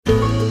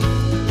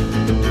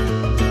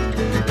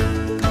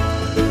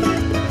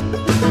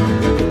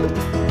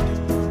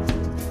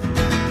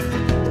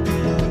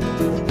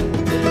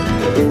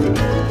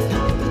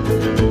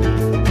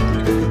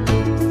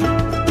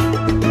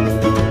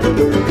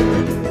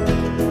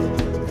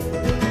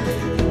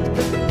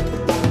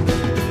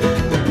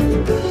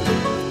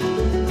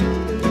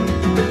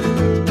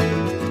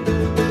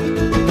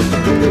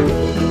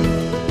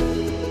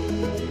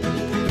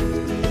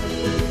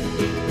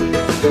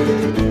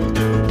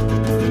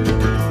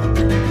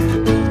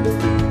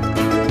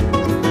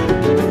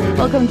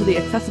Welcome to The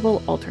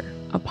Accessible Altar,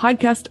 a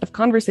podcast of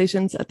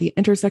conversations at the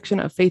intersection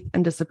of faith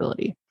and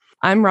disability.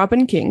 I'm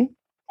Robin King.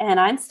 And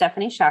I'm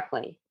Stephanie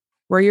Shockley.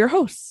 We're your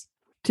hosts.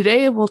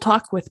 Today, we'll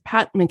talk with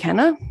Pat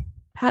McKenna.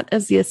 Pat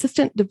is the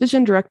Assistant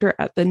Division Director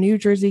at the New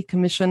Jersey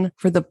Commission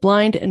for the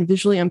Blind and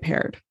Visually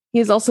Impaired. He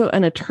is also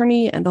an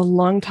attorney and a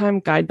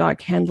longtime guide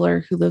dog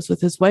handler who lives with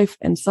his wife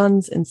and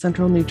sons in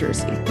central New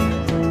Jersey.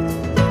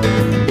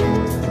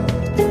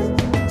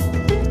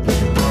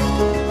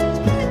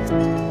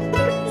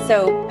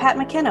 So, Pat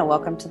McKenna,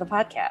 welcome to the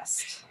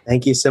podcast.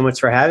 Thank you so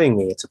much for having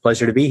me. It's a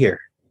pleasure to be here.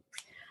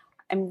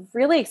 I'm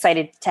really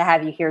excited to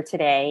have you here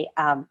today.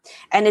 And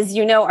as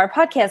you know, our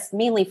podcast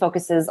mainly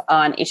focuses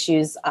on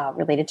issues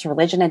related to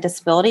religion and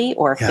disability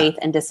or faith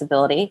and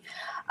disability.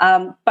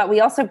 But we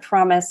also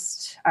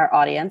promised our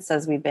audience,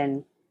 as we've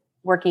been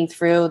working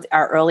through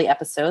our early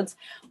episodes,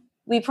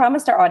 we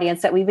promised our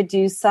audience that we would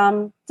do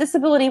some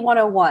Disability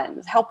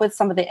 101, help with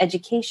some of the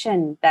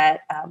education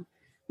that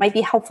might be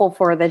helpful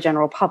for the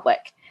general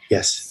public.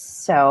 Yes.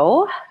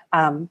 So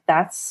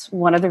that's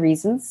one of the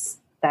reasons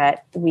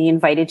that we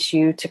invited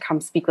you to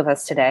come speak with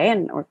us today,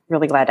 and we're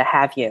really glad to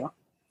have you.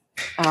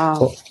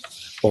 Well,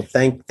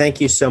 thank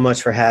you so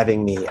much for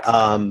having me.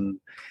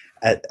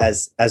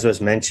 As was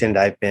mentioned,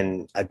 I've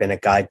been a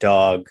guide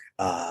dog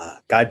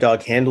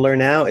handler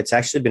now. It's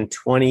actually been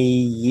 20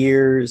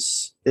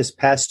 years this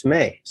past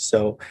May.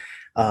 So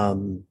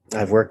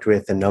I've worked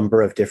with a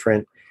number of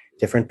different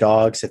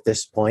dogs at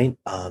this point.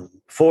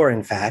 4,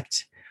 in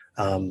fact.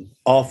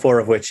 All 4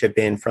 of which have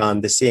been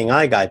from the Seeing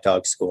Eye Guide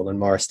Dog School in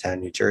Morristown,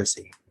 New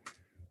Jersey.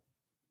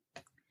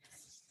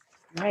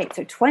 Right.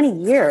 So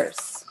 20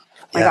 years.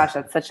 Oh my gosh,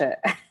 that's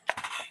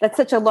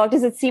such a long,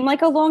 does it seem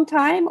like a long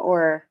time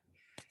or?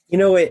 You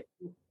know,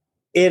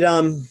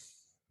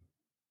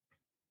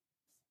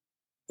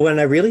 when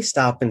I really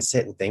stop and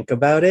sit and think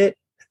about it,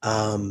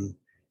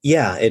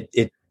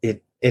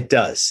 it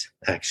does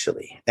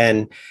actually.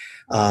 And,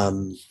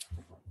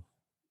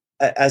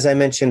 as I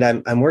mentioned,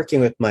 I'm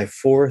working with my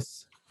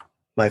fourth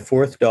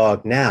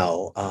dog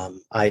now.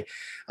 I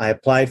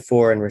applied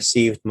for and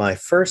received my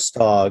first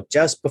dog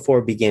just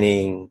before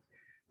beginning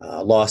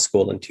law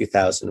school in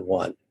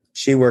 2001.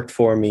 She worked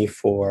for me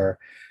for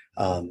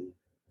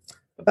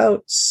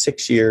about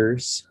 6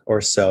 years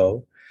or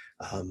so.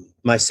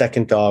 My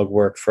second dog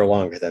worked for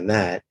longer than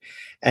that.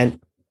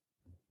 And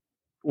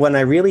when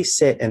I really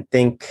sit and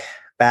think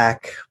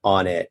back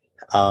on it,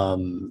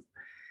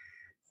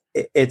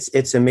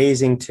 it's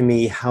amazing to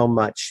me how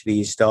much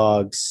these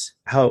dogs,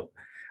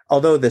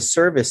 although the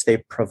service they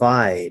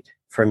provide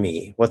for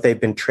me, what they've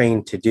been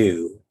trained to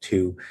do,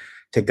 to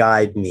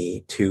guide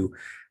me, to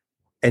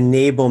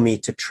enable me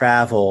to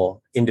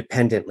travel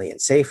independently and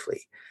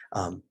safely.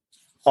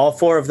 All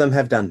 4 of them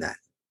have done that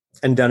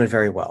and done it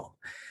very well.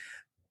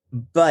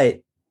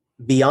 But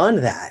beyond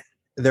that,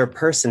 their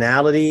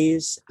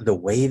personalities, the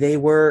way they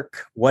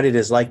work, what it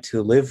is like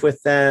to live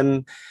with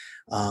them,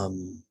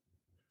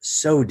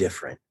 so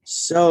different.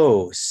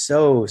 So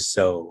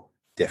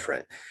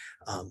different.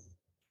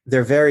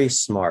 They're very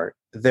smart.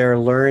 They're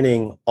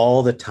learning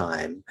all the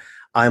time.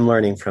 I'm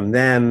learning from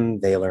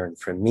them. They learn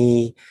from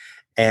me.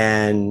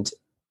 And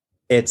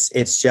it's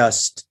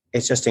just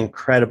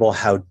incredible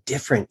how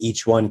different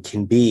each one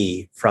can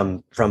be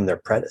from their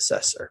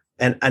predecessor.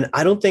 And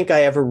I don't think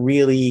I ever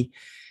really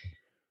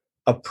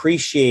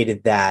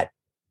appreciated that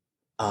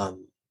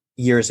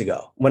years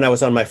ago. When I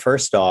was on my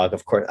first dog,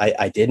 of course,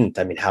 I didn't.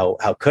 I mean, how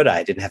could I?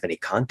 I didn't have any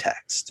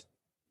context.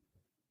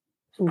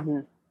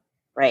 Mm-hmm.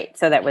 Right.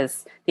 So that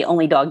was the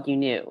only dog you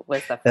knew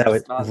was the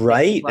first dog.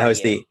 Right. That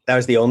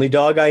was the only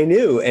dog I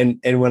knew.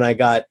 And when I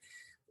got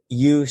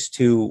used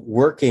to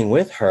working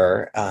with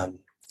her,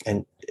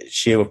 and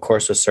she, of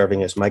course, was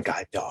serving as my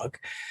guide dog,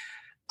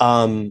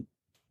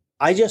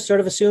 I just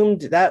sort of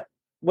assumed that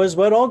was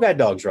what all guide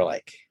dogs were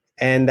like.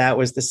 And that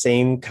was the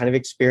same kind of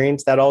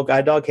experience that all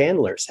guide dog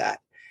handlers had.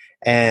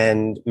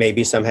 And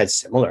maybe some had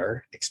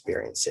similar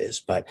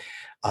experiences, but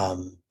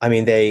I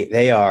mean,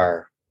 they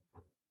are,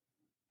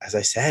 as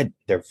I said,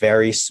 they're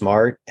very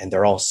smart and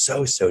they're all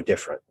so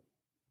different.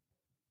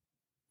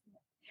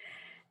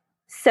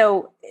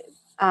 So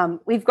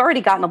we've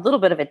already gotten a little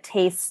bit of a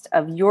taste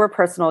of your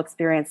personal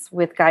experience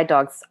with guide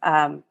dogs.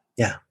 But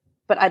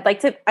I'd like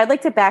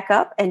to back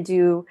up and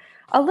do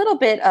a little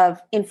bit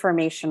of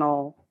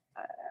informational,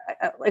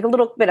 like a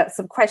little bit of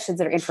some questions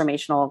that are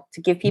informational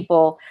to give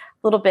people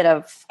a little bit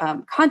of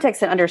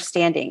context and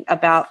understanding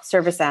about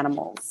service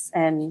animals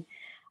and,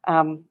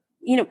 kind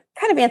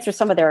of answer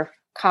some of their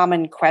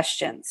common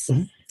questions.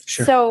 Mm-hmm.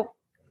 Sure. So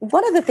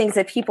one of the things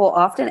that people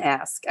often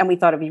ask, and we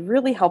thought it'd be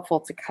really helpful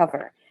to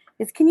cover,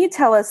 is can you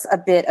tell us a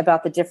bit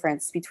about the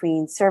difference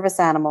between service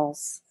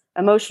animals,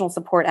 emotional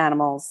support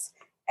animals,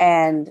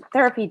 and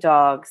therapy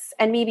dogs,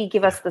 and maybe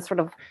give us the sort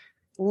of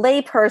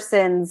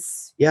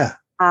layperson's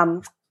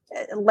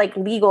like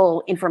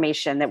legal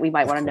information that we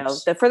might want to know,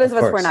 that for those of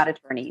us who are not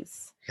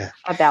attorneys,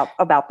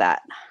 about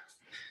that.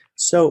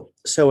 So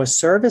a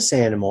service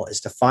animal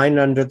is defined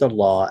under the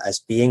law as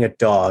being a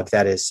dog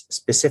that is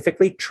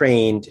specifically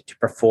trained to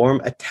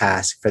perform a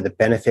task for the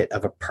benefit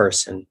of a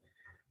person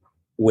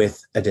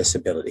with a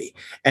disability.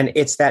 And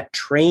it's that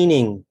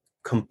training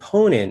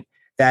component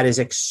that is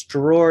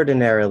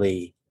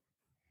extraordinarily,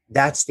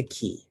 that's the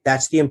key.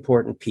 That's the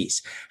important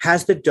piece.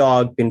 Has the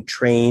dog been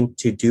trained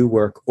to do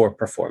work or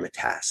perform a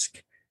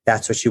task?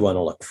 That's what you want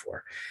to look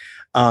for.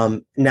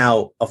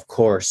 Now, of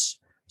course,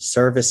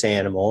 service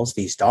animals,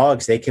 these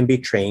dogs, they can be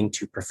trained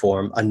to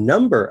perform a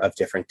number of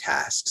different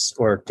tasks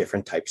or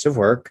different types of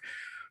work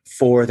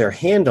for their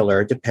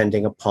handler,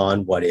 depending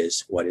upon what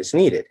is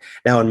needed.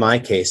 Now, in my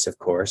case, of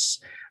course,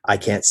 I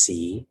can't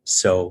see.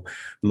 So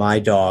my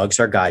dogs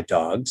are guide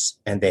dogs,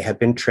 and they have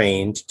been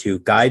trained to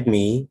guide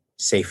me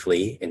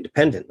safely,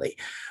 independently.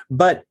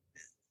 But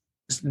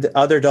the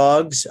other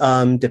dogs,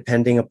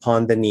 depending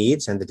upon the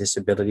needs and the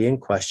disability in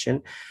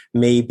question,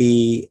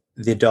 maybe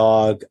the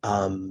dog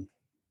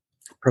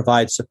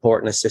provides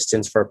support and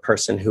assistance for a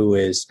person who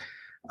is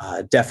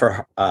deaf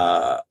or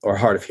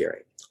hard of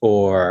hearing,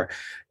 or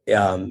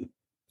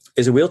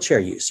is a wheelchair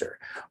user,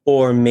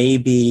 or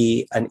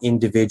maybe an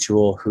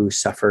individual who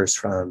suffers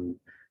from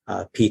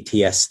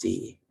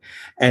PTSD.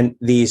 And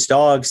these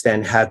dogs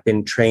then have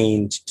been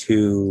trained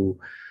to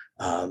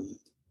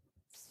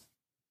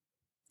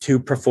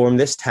perform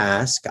this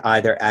task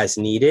either as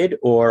needed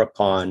or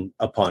upon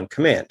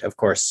command. Of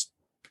course,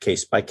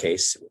 case by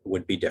case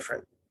would be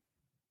different.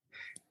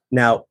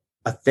 Now,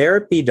 a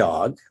therapy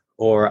dog,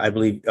 or I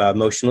believe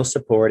emotional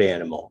support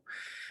animal,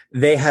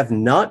 they have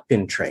not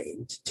been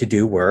trained to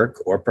do work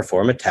or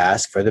perform a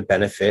task for the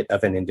benefit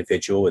of an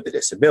individual with a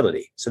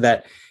disability. So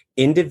that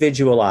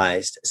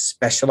individualized,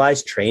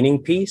 specialized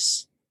training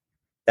piece,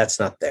 that's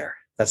not there.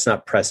 That's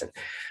not present.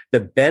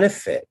 The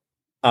benefit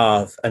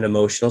of an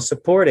emotional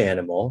support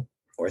animal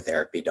or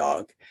therapy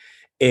dog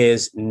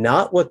is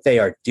not what they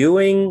are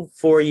doing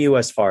for you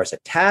as far as a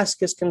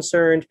task is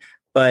concerned,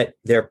 but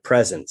their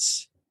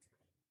presence.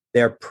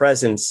 Their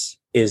presence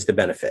is the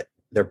benefit.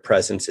 Their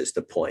presence is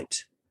the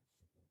point.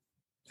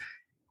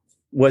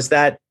 Was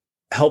that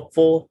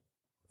helpful,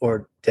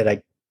 or did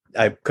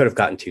I could have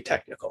gotten too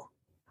technical?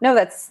 No,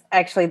 that's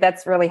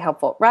really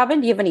helpful.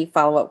 Robin, do you have any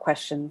follow-up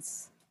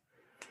questions?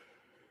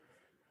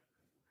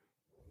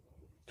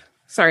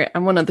 Sorry,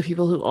 I'm one of the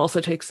people who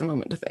also takes a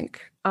moment to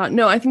think.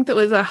 No, I think that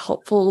was a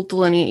helpful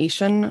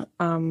delineation.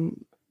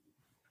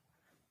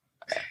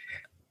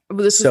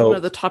 This is one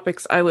of the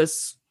topics I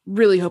was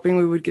really hoping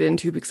we would get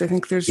into, because I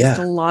think there's just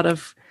a lot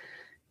of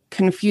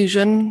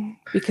confusion,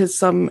 because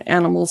some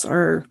animals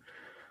are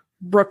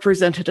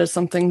represented as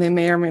something they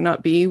may or may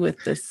not be,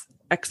 with this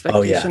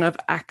expectation of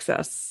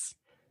access.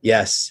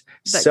 Yes.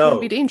 That can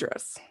be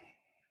dangerous.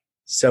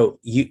 So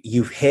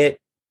you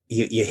hit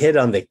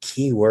on the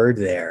key word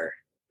there,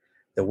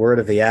 the word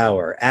of the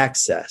hour,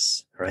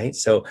 access, right?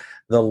 So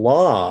the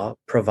law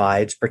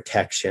provides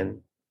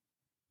protection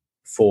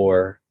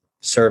for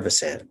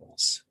service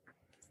animals.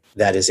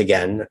 That is,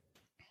 again,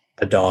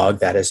 a dog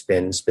that has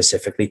been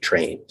specifically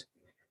trained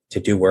to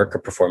do work or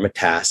perform a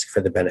task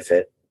for the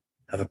benefit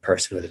of a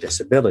person with a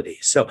disability.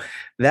 So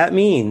that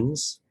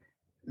means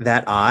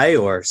that I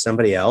or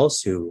somebody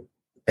else who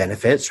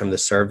benefits from the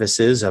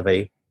services of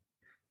a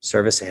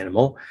service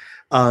animal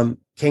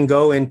can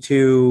go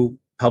into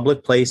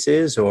public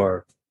places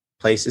or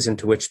places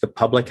into which the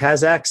public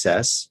has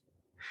access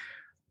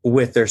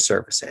with their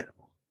service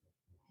animal.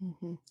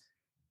 Mm-hmm.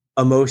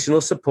 Emotional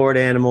support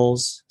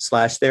animals /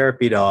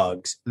 therapy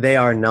dogs, they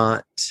are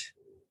not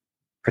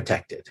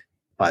protected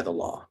by the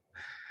law.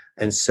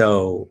 And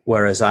so,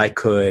 whereas I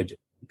could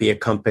be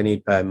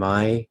accompanied by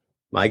my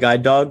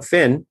guide dog,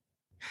 Finn,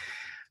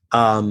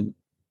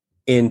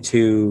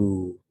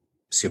 into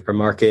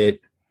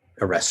supermarket,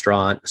 a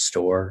restaurant, a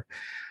store,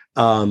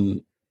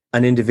 an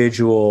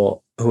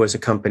individual who is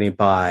accompanied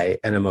by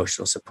an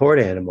emotional support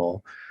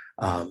animal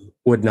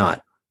would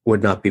not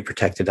be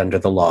protected under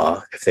the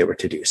law if they were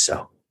to do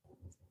so.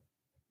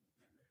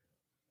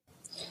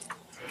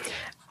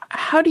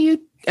 How do you,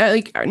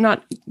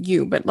 not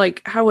you, but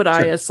how would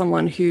I, as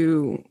someone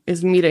who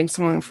is meeting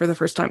someone for the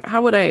first time,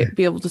 how would I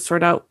be able to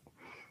sort out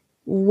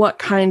what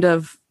kind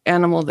of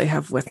animal they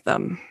have with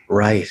them?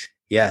 Right.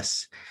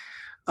 Yes.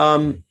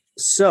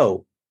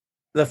 So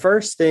the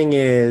first thing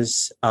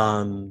is,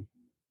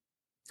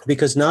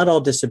 because not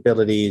all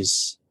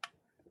disabilities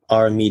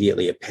are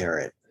immediately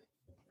apparent,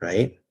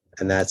 right?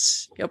 And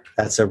that's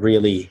a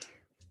really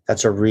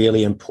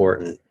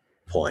important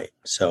point.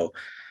 So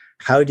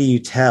how do you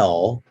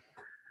tell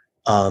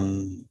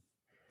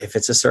if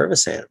it's a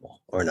service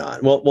animal or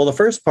not? Well, the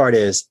first part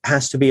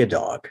has to be a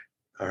dog.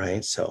 All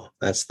right. So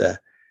that's the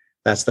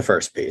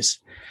first piece.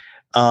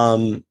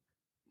 Under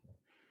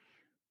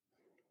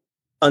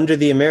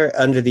the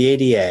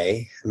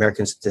ADA,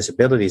 Americans with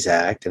Disabilities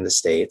Act in the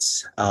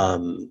States,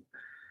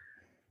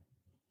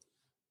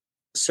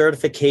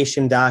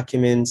 certification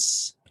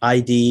documents,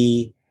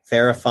 ID,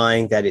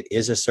 verifying that it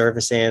is a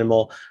service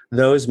animal,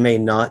 those may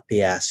not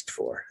be asked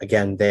for.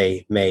 Again,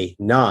 they may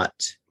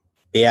not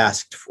be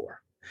asked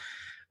for.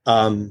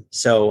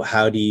 So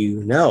how do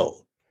you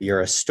know?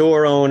 You're a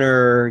store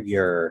owner,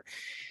 you're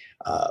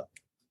a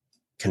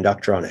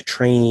conductor on a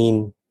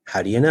train.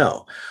 How do you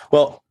know?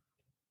 Well,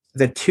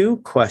 the two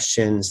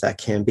questions that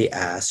can be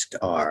asked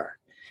are,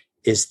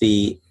 is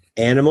the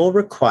animal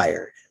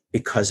required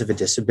because of a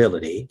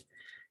disability?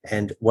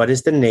 And what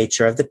is the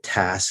nature of the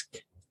task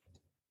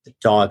the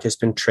dog has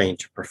been trained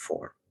to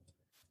perform?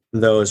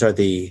 Those are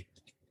the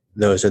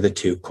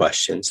two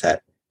questions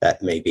that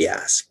may be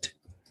asked.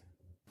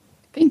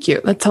 Thank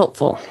you. That's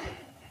helpful.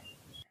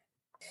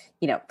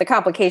 The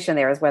complication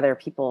there is whether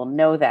people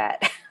know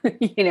that,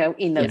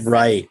 in those.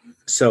 Right.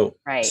 So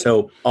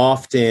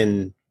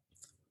often,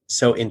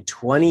 in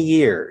 20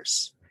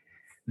 years,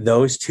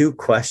 those two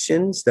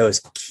questions,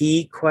 those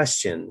key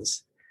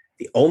questions,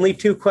 the only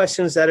two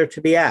questions that are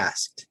to be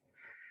asked,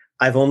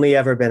 I've only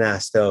ever been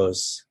asked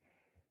those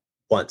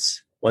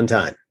one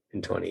time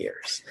in 20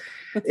 years.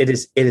 It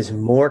is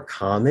more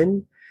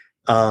common.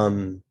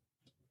 The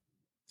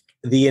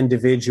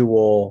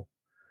individual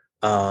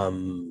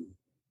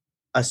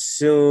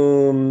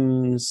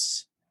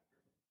assumes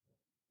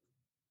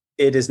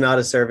it is not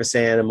a service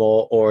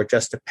animal or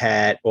just a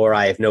pet, or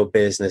I have no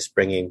business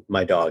bringing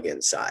my dog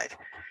inside.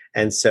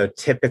 And so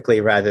typically,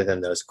 rather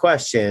than those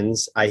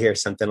questions, I hear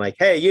something like,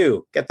 hey,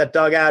 you, get that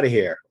dog out of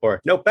here,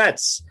 or no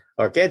pets,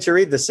 or can't you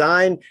read the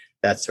sign?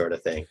 That sort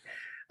of thing.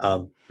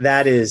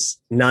 That is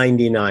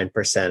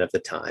 99% of the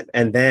time.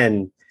 And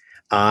then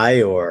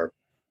I or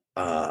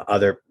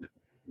a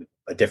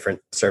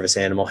different service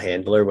animal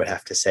handler would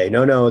have to say,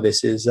 no,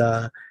 this is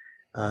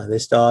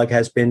this dog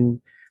has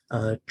been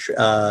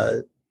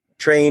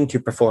trained to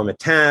perform a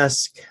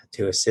task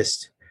to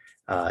assist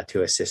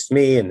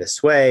me in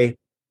this way.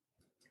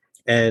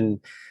 And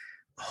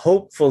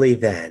hopefully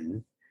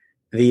then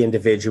the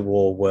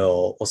individual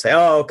will say,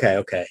 oh,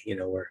 okay,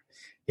 we're,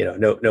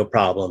 no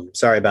problem.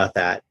 Sorry about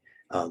that.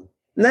 And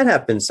that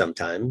happens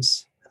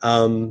sometimes.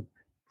 And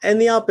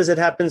the opposite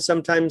happens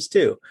sometimes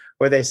too,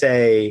 where they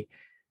say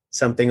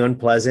something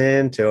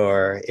unpleasant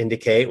or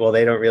indicate, well,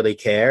 they don't really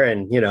care,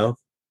 and,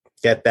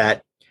 get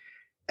that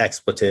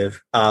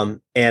expletive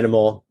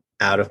animal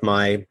out of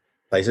my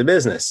place of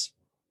business.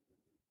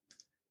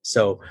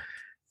 So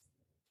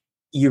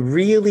you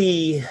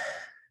really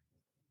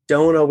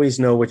don't always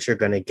know what you're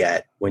going to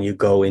get when you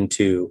go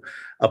into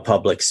a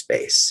public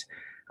space.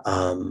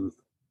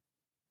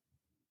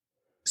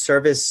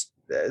 Service,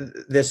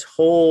 this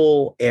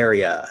whole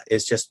area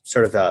is just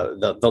sort of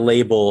the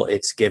label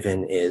it's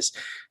given is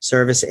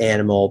service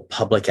animal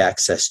public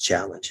access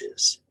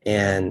challenges.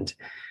 And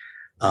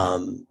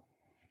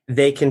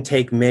they can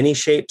take many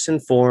shapes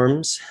and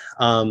forms.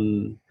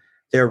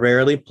 They're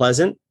rarely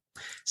pleasant.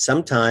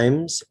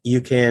 Sometimes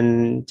you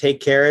can take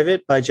care of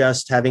it by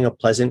just having a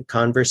pleasant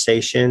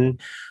conversation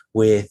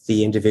with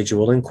the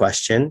individual in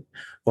question,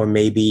 or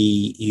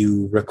maybe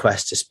you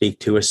request to speak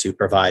to a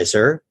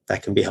supervisor.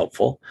 That can be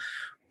helpful.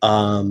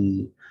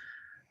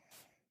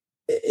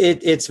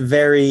 It's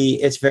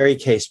very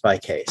case by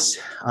case.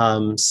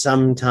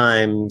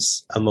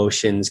 Sometimes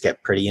emotions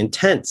get pretty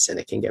intense and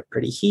it can get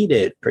pretty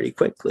heated pretty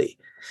quickly.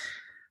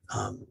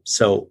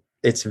 So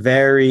it's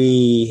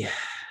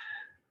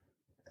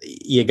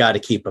you got to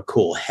keep a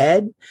cool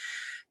head.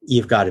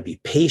 You've got to be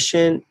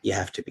patient. You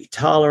have to be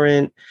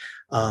tolerant.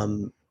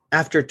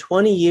 After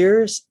 20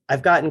 years,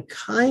 I've gotten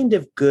kind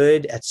of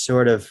good at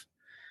sort of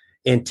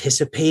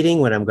anticipating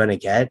when I'm going to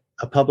get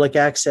a public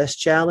access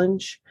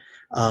challenge.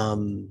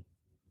 The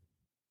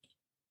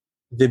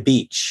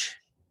beach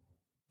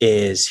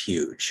is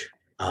huge.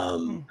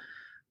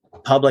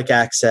 Public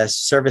access,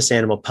 service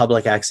animal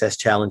public access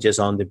challenges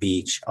on the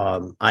beach,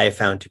 I have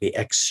found to be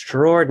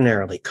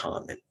extraordinarily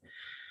common.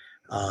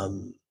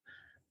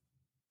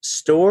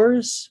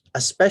 Stores,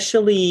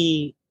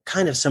 especially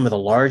kind of some of the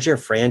larger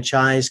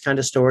franchise kind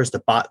of stores,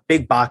 the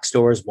big box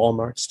stores,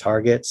 Walmarts,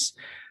 Targets,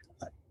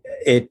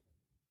 it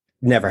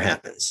never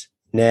happens.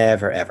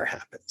 Never, ever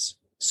happens.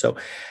 So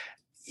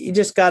you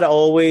just got to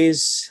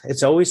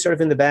it's always sort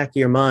of in the back of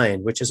your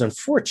mind, which is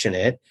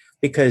unfortunate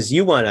because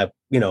you want to,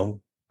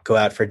 go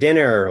out for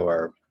dinner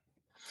or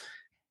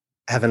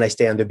have a nice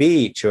day on the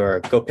beach or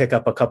go pick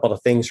up a couple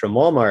of things from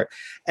Walmart.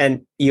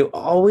 And you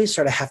always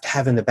sort of have to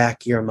have in the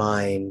back of your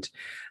mind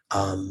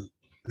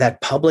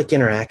that public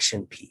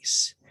interaction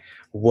piece.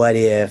 What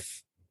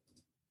if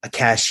a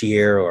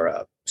cashier or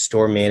a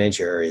store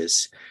manager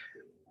is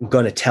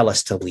going to tell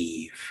us to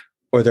leave,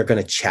 or they're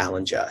going to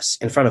challenge us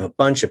in front of a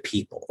bunch of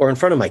people or in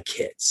front of my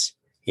kids,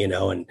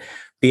 and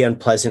be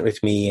unpleasant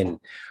with me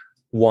and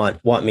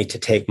want me to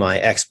take my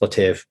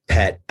expletive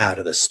pet out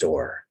of the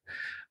store.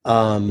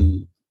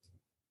 Or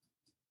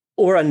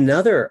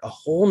a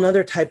whole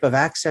nother type of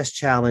access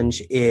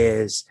challenge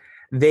is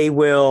they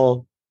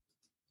will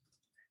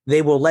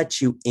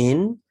let you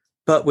in,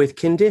 but with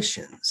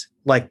conditions.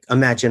 Like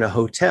imagine a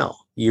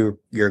hotel. You're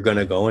going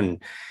to go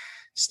and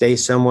stay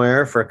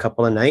somewhere for a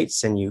couple of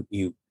nights, and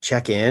you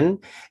check in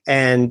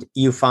and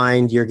you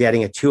find you're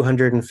getting a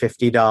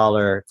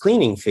 $250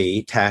 cleaning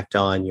fee tacked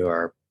on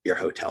your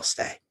hotel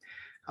stay.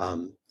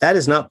 That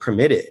is not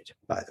permitted,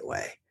 by the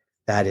way.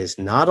 That is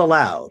not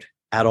allowed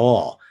at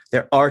all.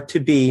 There are to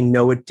be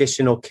no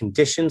additional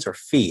conditions or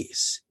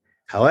fees.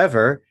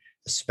 However,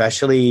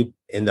 especially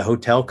in the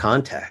hotel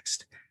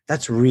context,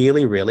 That's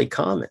really, really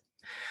common.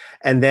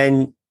 And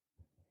then,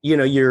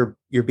 you're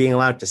being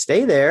allowed to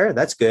stay there.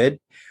 That's good.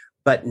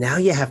 But now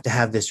you have to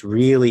have this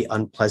really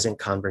unpleasant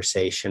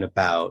conversation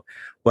about,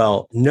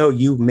 well, no,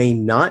 you may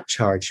not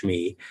charge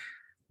me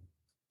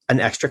an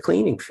extra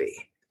cleaning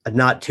fee,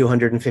 not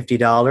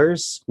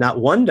 $250, not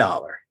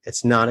 $1.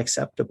 It's not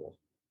acceptable.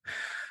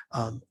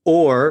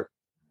 Or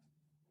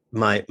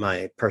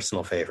my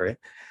personal favorite,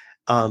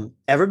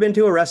 ever been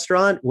to a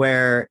restaurant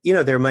where,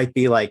 there might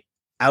be like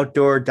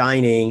outdoor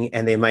dining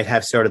and they might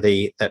have sort of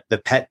the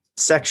pet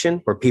section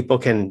where people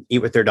can eat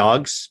with their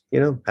dogs,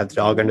 have the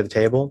dog under the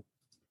table.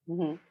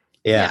 Mm-hmm.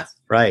 Yeah, yes.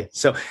 Right.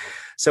 So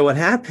what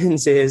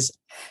happens is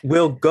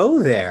we'll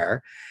go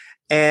there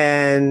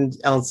and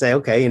I'll say,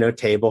 okay,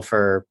 table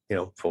for,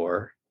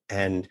 4,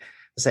 and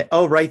I'll say,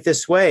 oh, right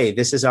this way.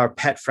 This is our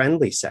pet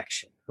friendly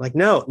section. Like,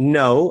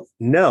 no,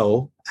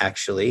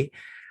 actually,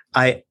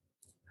 I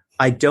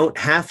don't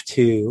have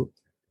to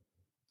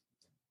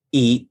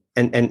eat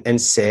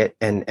and sit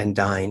and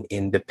dine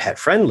in the pet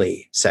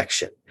friendly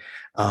section.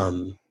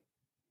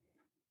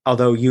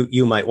 Although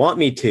you might want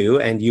me to,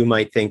 and you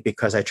might think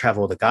because I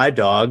travel with a guide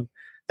dog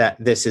that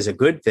this is a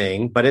good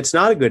thing, but it's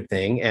not a good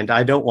thing. And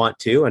I don't want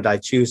to, and I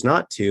choose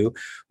not to,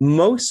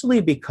 mostly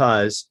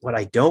because what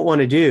I don't want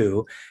to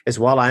do is,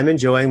 while I'm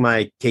enjoying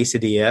my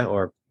quesadilla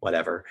or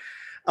whatever,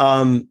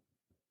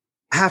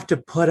 have to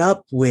put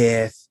up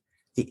with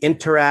the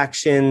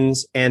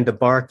interactions and the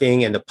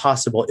barking and the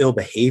possible ill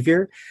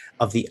behavior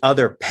of the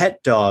other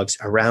pet dogs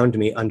around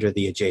me under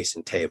the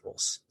adjacent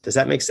tables. Does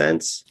that make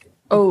sense?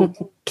 Oh,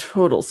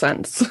 total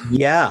sense.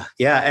 Yeah.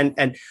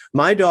 And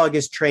my dog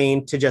is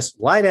trained to just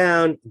lie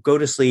down, go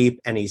to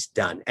sleep, and he's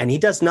done. And he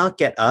does not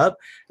get up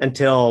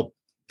until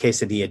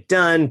quesadilla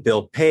done,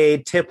 bill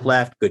paid, tip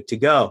left, good to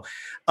go.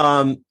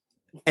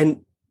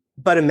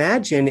 But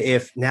imagine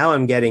if now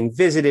I'm getting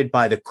visited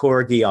by the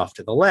corgi off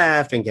to the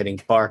left and getting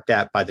barked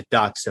at by the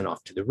dachshund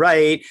off to the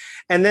right.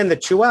 And then the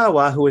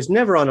chihuahua, who was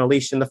never on a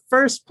leash in the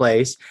first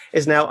place,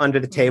 is now under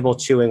the table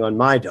chewing on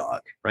my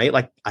dog, right?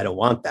 Like, I don't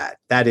want that.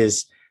 That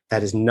is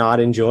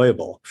not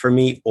enjoyable for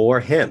me or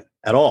him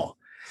at all.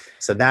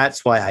 So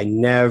that's why I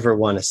never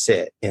want to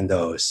sit in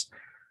those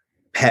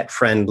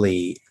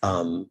pet-friendly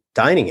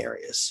dining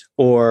areas,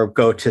 or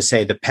go to,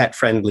 say, the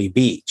pet-friendly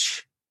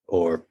beach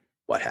or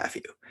what have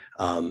you.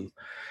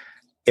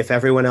 If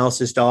everyone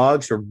else's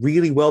dogs are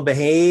really well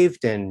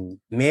behaved and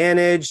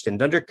managed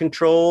and under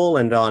control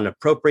and on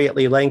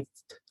appropriately length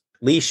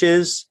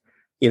leashes,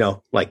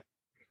 like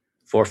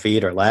 4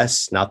 feet or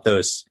less, not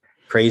those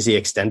crazy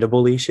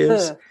extendable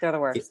leashes. They're the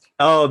worst.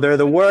 Oh, they're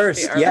the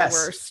worst. They are yes.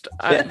 the worst.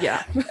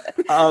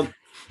 Yeah.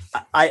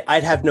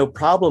 I'd have no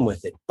problem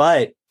with it,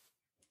 but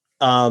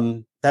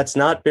that's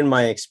not been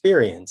my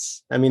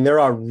experience. I mean, there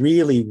are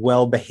really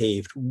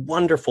well-behaved,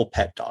 wonderful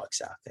pet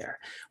dogs out there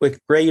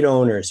with great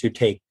owners who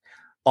take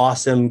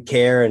awesome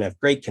care and have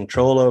great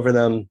control over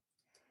them.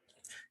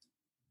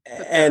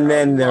 And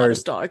then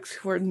there's dogs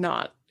who are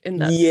not in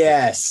that.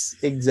 Yes,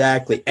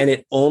 exactly. And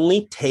it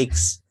only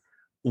takes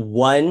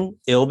one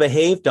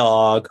ill-behaved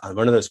dog on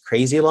one of those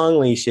crazy long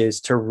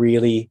leashes to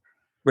really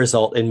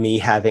result in me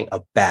having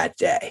a bad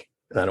day.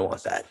 And I don't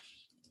want that.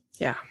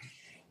 Yeah.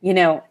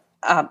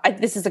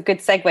 This is a good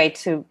segue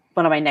to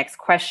one of my next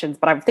questions,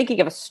 but I'm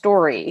thinking of a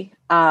story.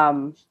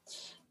 I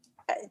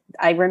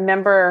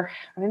remember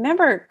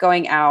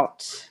going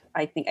out,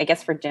 I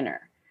guess for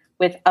dinner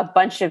with a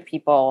bunch of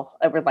people.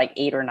 It were like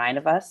 8 or 9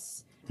 of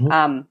us.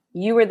 Mm-hmm.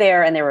 You were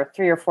there, and there were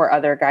 3 or 4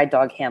 other guide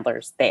dog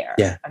handlers there.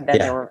 Yeah. And then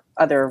there were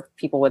other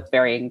people with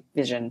varying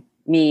vision,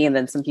 me, and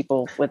then some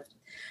people with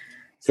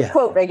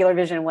quote regular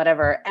vision,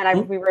 whatever.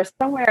 And we were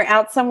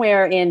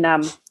somewhere in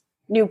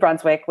New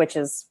Brunswick, which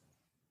is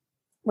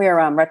where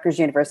Rutgers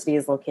University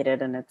is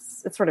located, and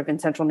it's sort of in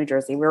central New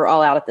Jersey. We were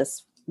all out at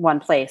this one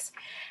place,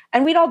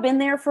 and we'd all been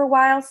there for a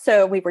while.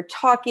 So we were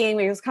talking.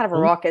 It was kind of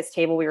a raucous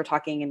table. We were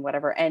talking and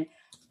whatever. And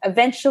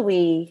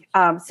eventually,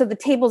 so the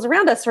tables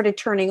around us started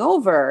turning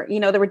over.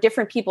 There were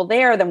different people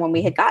there than when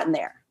we had gotten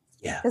there.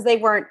 Yeah, because they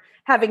weren't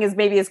having as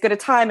good a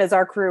time as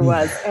our crew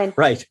was. And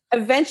right.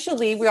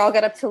 Eventually, we all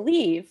got up to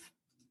leave.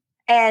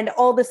 And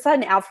all of a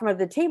sudden, out from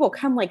the table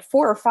come like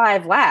 4 or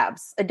 5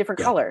 labs of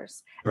different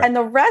colors. Right. And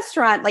the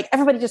restaurant, like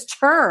everybody just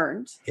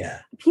turned.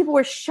 Yeah. People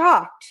were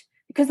shocked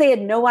because they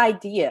had no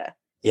idea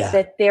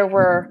that there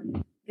were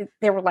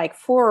like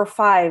 4 or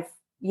 5,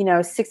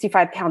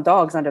 65-pound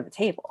dogs under the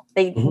table.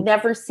 They'd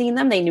never seen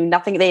them. They knew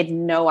nothing. They had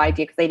no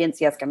idea because they didn't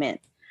see us come in.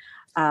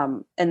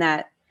 And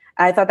that,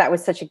 I thought that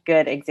was such a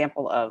good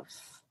example of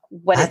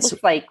what it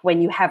looks like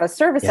when you have a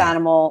service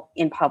animal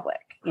in public.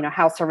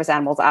 How service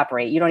animals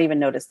operate. You don't even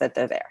notice that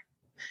they're there.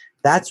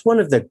 That's one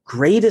of the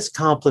greatest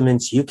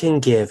compliments you can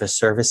give a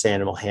service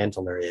animal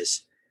handler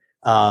is,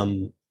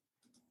 I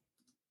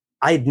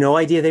had no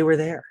idea they were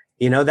there.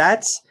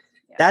 That's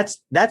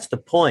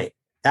the point.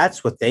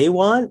 That's what they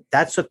want.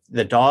 That's what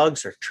the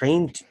dogs are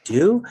trained to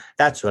do.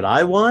 That's what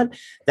I want.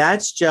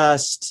 That's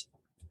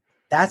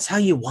how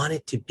you want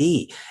it to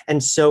be.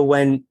 And so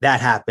when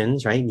that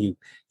happens, right, you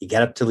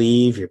get up to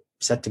leave, you're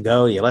set to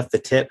go, you left the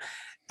tip,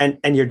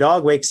 and your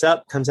dog wakes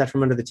up, comes out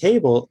from under the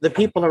table, the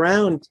people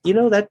around,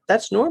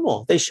 that's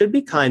normal. They should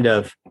be kind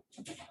of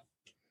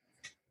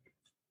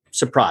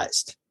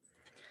surprised.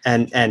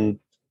 And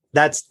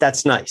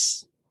that's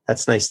nice.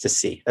 That's nice to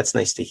see. That's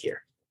nice to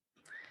hear.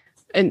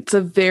 And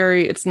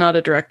it's not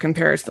a direct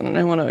comparison, and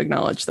I want to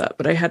acknowledge that,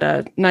 but I had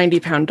a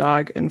 90-pound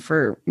dog, and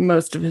for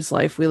most of his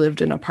life, we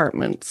lived in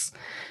apartments.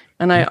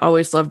 And I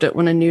always loved it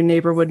when a new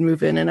neighbor would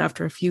move in, and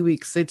after a few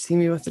weeks, they'd see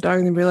me with the dog,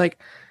 and they'd be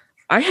like,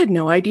 I had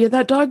no idea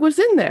that dog was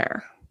in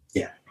there.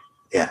 Yeah.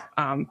 Yeah.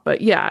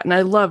 But yeah, and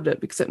I loved it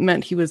because it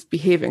meant he was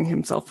behaving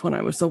himself when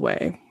I was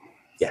away.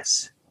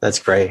 Yes, that's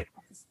great.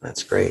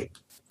 That's great.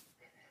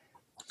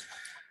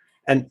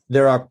 And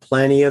there are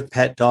plenty of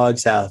pet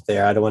dogs out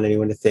there. I don't want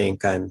anyone to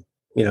think I'm,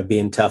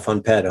 being tough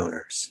on pet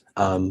owners.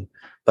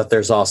 But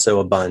there's also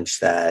a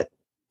bunch that,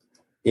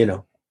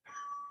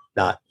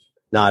 not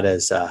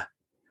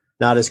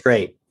as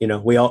great.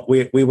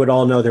 We would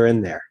all know they're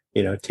in there,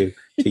 to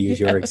use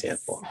your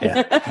example.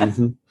 Yeah.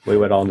 Mm-hmm. We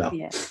would all know.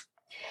 Yeah.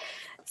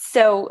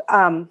 So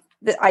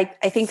I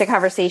think the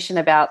conversation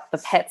about the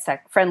pet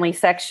friendly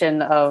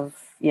section of,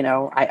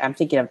 I'm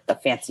thinking of the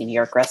fancy New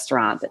York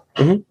restaurant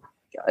that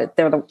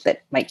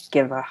that might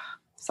give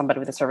somebody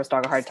with a service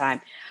dog a hard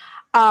time.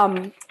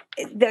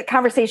 The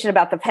conversation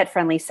about the pet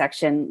friendly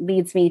section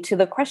leads me to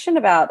the question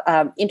about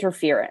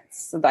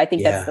interference. So I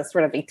think that's the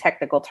sort of a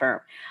technical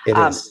term. It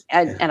is.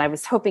 And I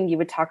was hoping you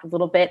would talk a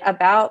little bit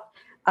about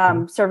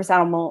service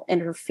animal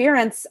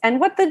interference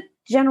and what the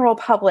general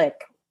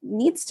public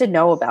needs to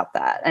know about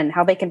that and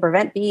how they can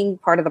prevent being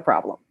part of the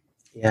problem.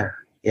 Yeah.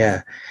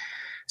 Yeah.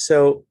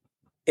 So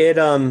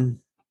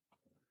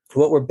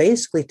what we're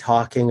basically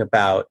talking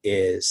about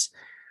is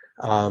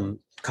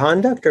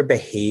conduct or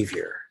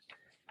behavior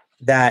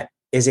that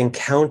is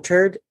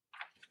encountered,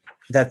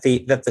 that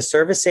the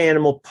service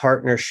animal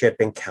partnership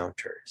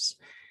encounters,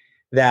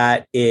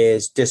 that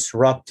is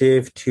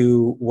disruptive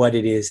to what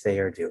it is they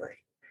are doing.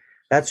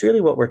 That's really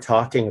what we're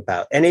talking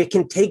about. And it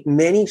can take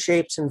many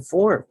shapes and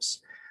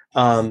forms.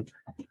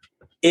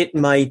 It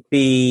might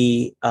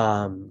be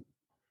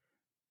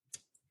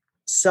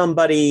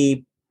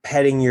somebody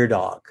petting your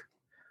dog.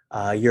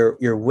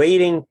 You're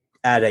waiting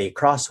at a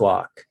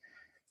crosswalk,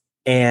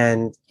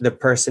 and the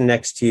person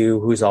next to you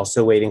who's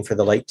also waiting for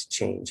the light to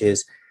change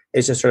is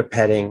just sort of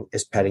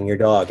petting your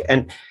dog.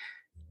 And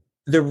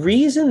the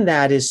reason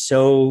that is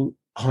so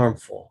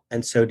harmful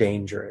and so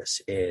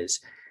dangerous is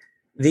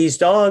these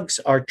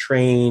dogs are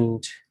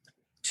trained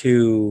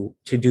to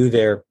do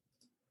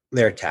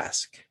their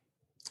task,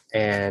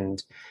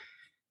 and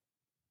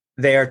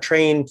they are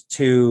trained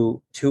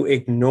to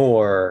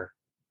ignore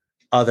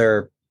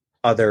other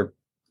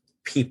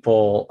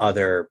people,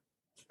 other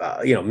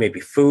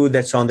maybe food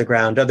that's on the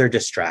ground, other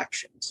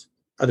distractions,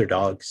 other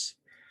dogs.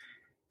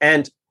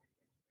 And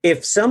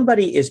if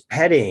somebody is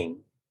petting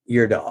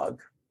your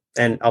dog,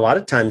 and a lot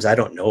of times I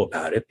don't know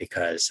about it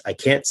because I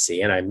can't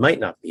see and I might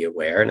not be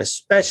aware, and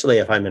especially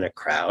if I'm in a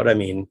crowd, I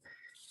mean,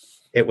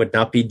 it would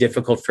not be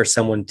difficult for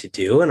someone to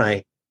do, and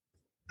I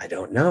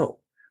don't know.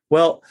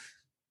 Well,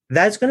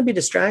 that's going to be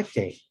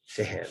distracting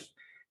to him.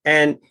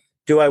 And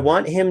do I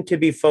want him to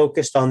be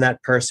focused on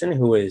that person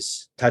who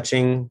is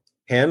touching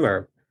him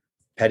or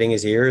petting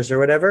his ears or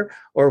whatever,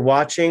 or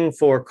watching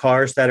for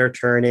cars that are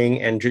turning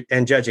and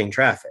judging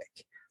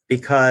traffic?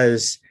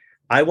 Because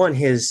I want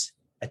his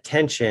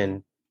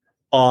attention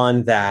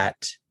on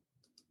that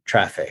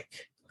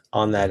traffic,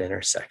 on that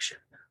intersection,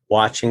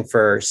 watching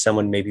for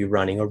someone maybe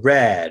running a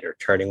red or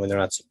turning when they're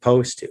not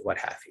supposed to, what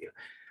have you.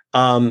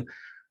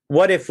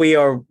 What if we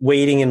are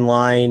waiting in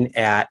line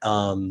at,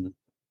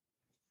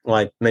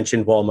 I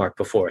mentioned Walmart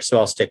before, so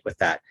I'll stick with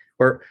that.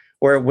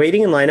 We're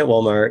waiting in line at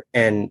Walmart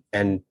and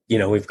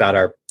we've got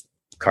our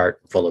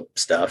cart full of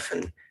stuff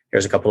and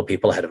there's a couple of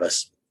people ahead of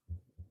us.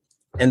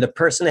 And the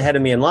person ahead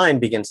of me in line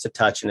begins to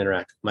touch and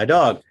interact with my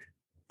dog.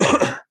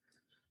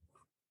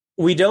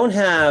 We don't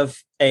have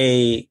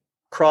a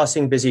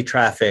crossing busy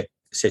traffic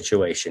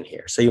situation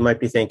here. So you might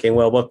be thinking,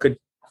 well, what could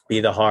be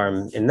the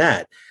harm in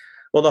that?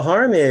 Well, the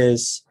harm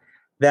is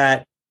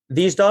that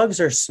these dogs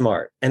are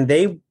smart and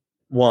they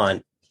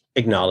want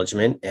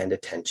acknowledgement and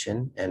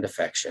attention and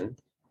affection.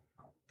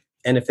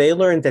 And if they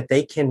learn that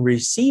they can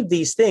receive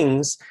these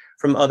things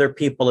from other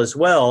people as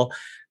well,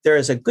 there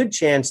is a good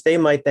chance they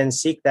might then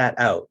seek that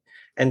out.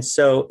 And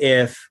so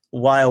if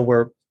while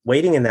we're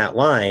waiting in that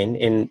line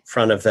in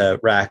front of the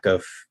rack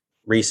of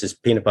Reese's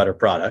peanut butter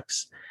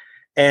products,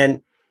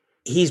 and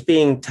he's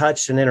being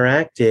touched and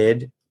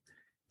interacted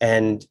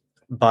and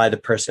by the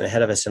person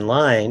ahead of us in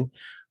line,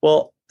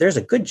 well, there's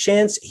a good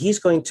chance he's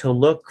going to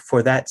look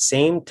for that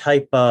same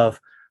type of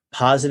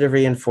positive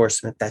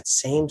reinforcement, that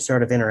same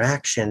sort of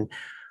interaction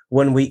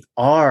when we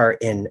are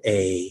in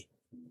a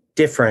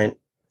different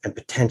and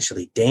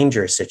potentially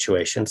dangerous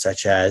situation,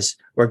 such as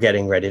we're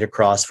getting ready to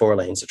cross 4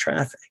 lanes of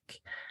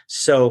traffic.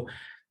 So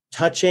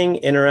touching,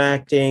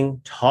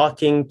 interacting,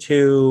 talking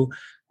to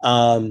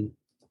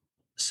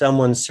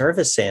someone's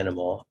service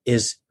animal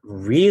is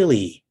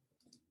really,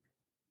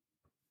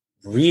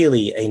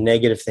 really a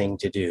negative thing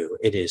to do.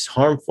 It is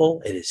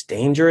harmful. It is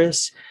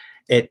dangerous.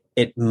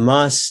 It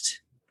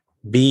must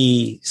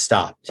be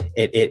stopped.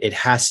 It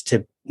has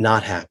to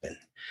not happen.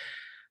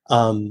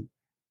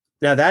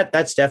 Now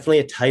that's definitely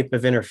a type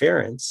of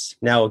interference.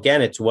 Now,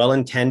 again, it's well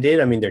intended.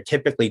 I mean, they're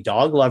typically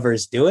dog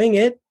lovers doing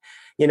it,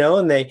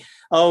 and they,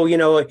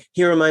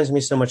 he reminds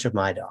me so much of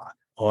my dog,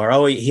 or,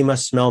 oh, he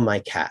must smell my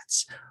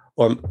cats.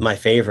 Or my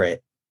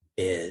favorite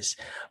is,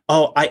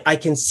 oh, I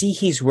can see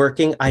he's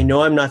working. I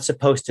know I'm not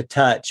supposed to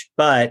touch,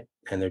 but,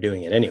 and they're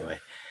doing it anyway.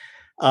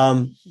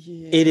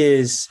 It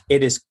is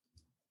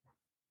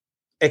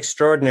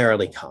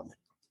extraordinarily common.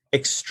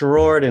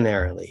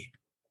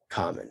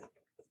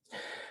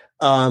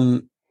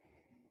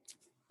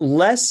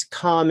 Less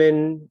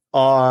common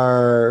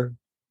are,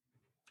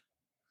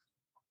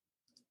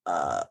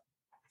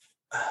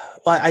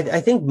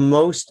 I think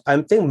most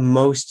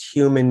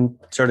human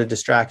sort of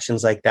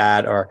distractions like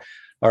that are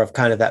of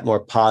kind of that more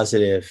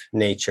positive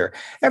nature.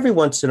 Every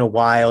once in a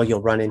while,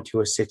 you'll run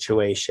into a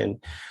situation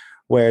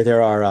where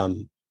there are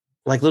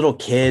like little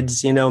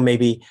kids,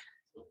 maybe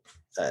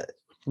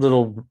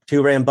little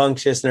too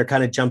rambunctious, and they're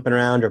kind of jumping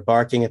around or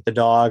barking at the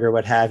dog or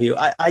what have you.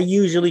 I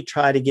usually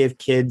try to give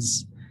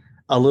kids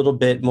a little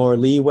bit more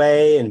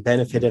leeway and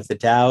benefit of the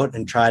doubt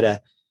and try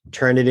to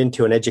turn it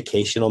into an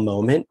educational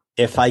moment.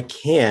 If I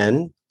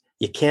can,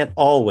 you don't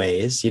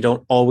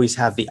always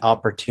have the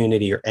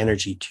opportunity or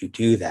energy to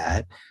do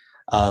that.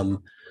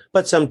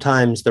 But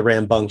sometimes the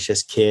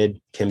rambunctious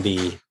kid can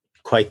be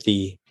quite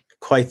the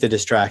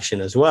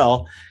distraction as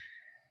well.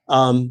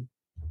 And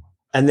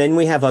then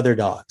we have other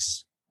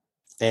dogs,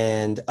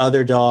 and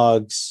other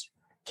dogs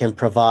can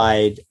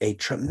provide a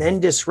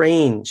tremendous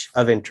range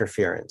of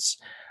interference.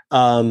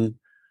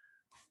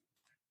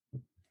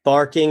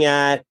 Barking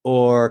at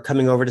or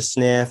coming over to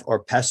sniff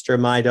or pester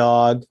my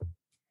dog.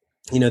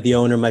 The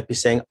owner might be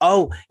saying,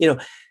 oh,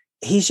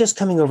 he's just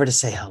coming over to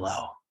say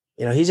hello.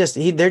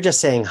 They're just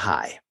saying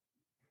hi.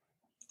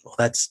 Well,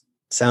 that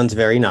sounds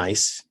very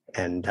nice.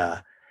 And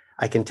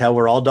I can tell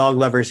we're all dog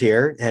lovers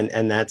here,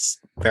 and that's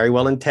very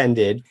well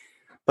intended,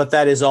 but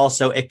that is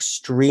also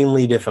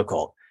extremely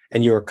difficult.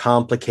 And you're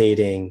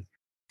complicating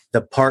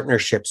the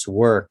partnership's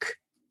work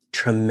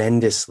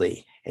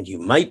tremendously. And you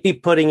might be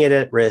putting it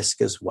at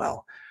risk as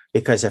well.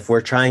 Because if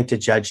we're trying to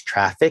judge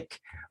traffic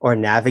or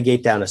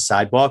navigate down a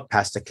sidewalk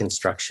past a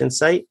construction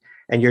site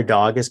and your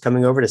dog is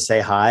coming over to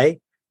say hi,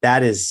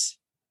 that is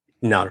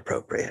not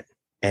appropriate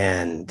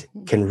and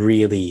can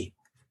really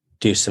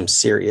do some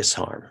serious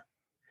harm.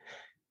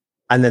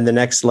 And then the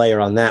next layer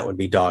on that would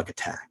be dog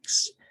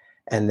attacks.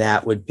 And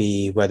that would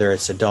be whether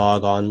it's a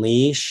dog on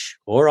leash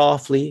or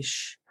off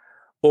leash,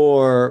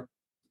 or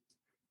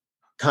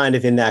kind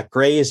of in that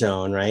gray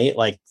zone, right?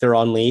 Like they're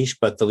on leash,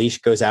 but the leash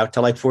goes out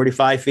to like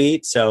 45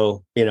 feet.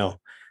 So,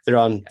 they're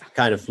on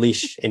kind of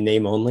leash in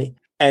name only,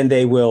 and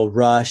they will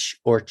rush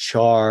or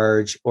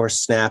charge or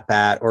snap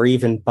at or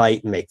even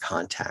bite and make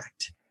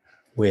contact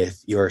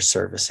with your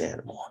service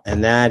animal.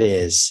 And that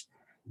is,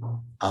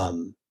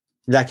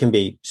 that can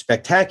be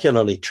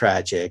spectacularly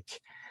tragic,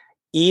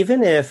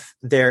 even if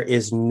there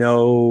is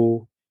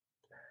no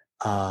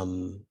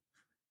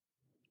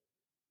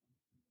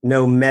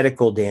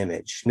medical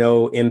damage,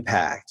 no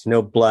impact,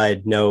 no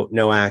blood,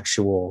 no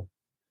actual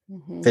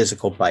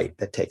physical bite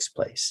that takes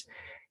place.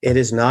 It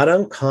is not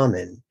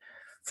uncommon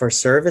for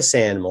service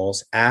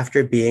animals,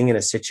 after being in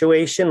a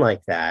situation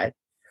like that,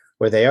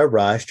 where they are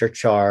rushed or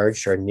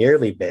charged or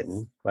nearly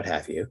bitten, what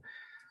have you,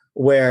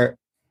 where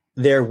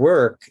their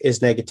work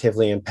is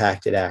negatively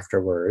impacted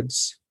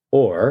afterwards,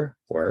 or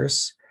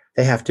worse,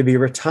 they have to be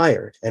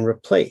retired and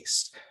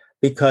replaced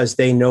because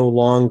they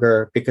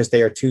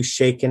are too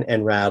shaken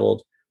and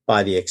rattled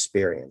by the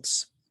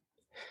experience.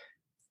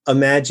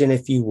 Imagine,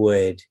 if you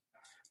would,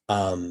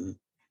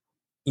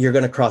 you're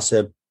going to cross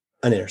an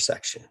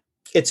intersection.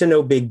 It's a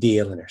no big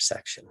deal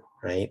intersection,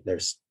 right?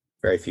 There's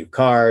very few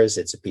cars.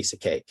 It's a piece of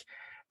cake.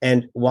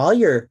 And while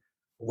you're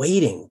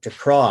waiting to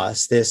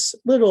cross this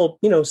little,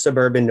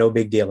 suburban, no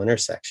big deal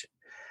intersection,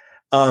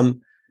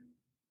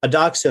 a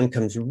dachshund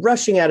comes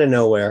rushing out of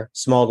nowhere,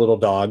 small little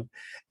dog,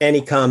 and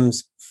he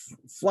comes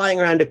flying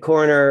around a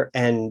corner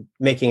and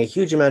making a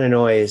huge amount of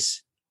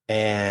noise.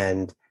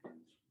 And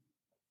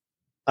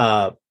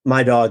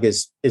my dog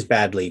is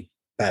badly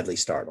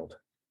startled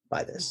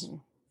by this. Mm-hmm.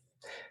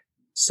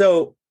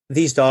 So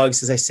these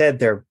dogs, as I said,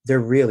 they're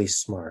really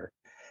smart.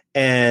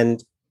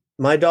 And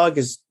my dog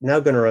is now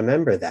going to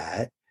remember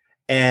that.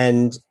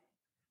 And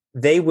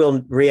they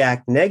will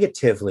react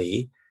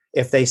negatively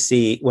when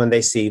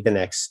they see the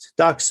next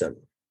dachshund,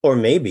 or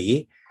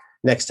maybe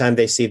next time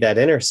they see that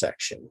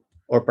intersection,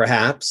 or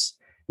perhaps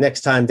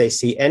next time they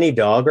see any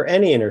dog or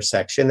any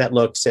intersection that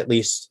looks at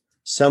least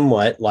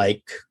somewhat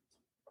like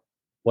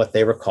what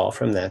they recall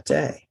from that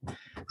day.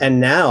 And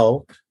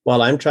now,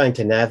 while I'm trying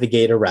to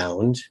navigate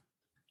around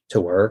to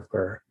work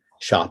or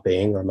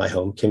shopping or my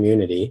home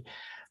community,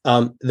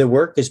 the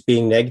work is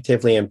being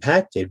negatively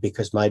impacted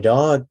because my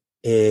dog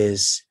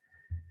is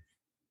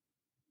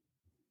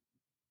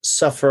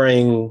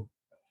suffering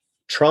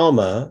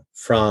trauma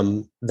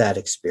from that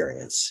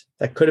experience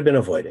that could have been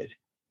avoided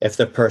if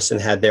the person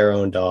had their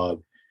own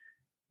dog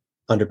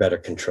under better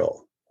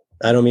control.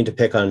 I don't mean to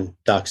pick on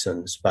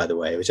dachshunds, by the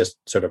way. It was just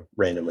sort of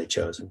randomly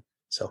chosen.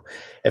 So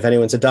if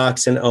anyone's a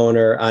dachshund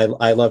owner, I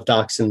love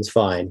dachshunds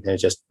fine.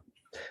 It's just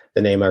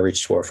the name I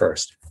reached for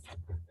first.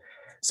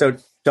 So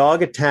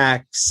dog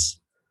attacks,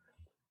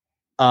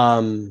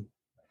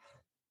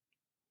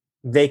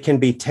 they can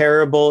be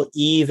terrible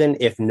even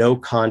if no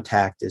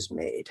contact is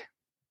made.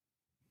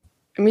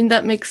 I mean,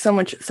 that makes so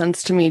much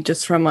sense to me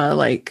just from a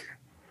like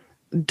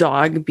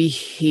dog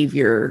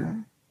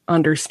behavior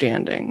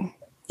understanding.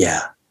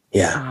 Yeah.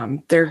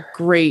 They're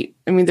great.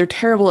 I mean, they're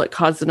terrible at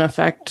cause and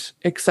effect,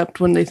 except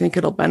when they think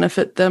it'll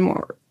benefit them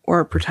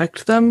or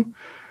protect them.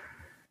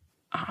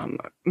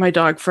 My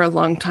dog for a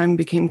long time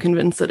became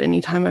convinced that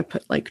anytime I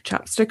put like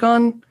chapstick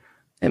on,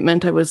 it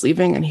meant I was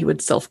leaving, and he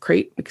would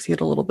self-crate because he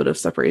had a little bit of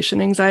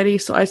separation anxiety.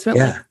 So I spent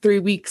like 3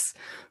 weeks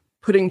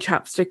putting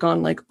chapstick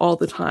on like all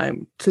the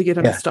time to get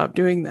him to stop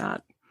doing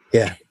that.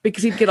 Yeah.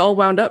 Because he'd get all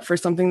wound up for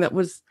something that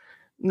was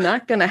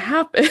not going to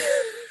happen.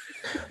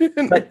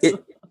 But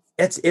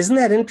isn't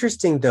that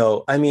interesting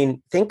though? I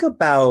mean, think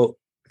about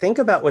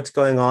what's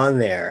going on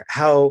there,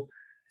 how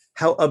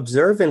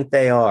observant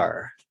they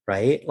are,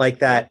 right? Like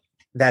that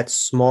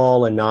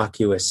small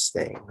innocuous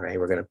thing, right?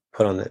 We're going to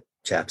put on the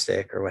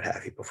chapstick or what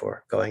have you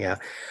before going out.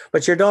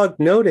 But your dog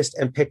noticed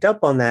and picked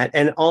up on that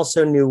and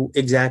also knew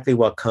exactly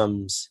what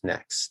comes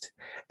next.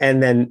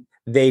 And then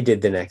they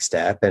did the next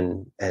step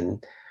and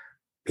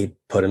he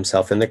put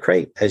himself in the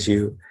crate as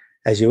you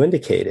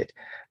indicated.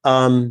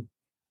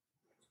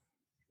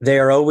 They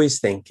are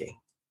always thinking.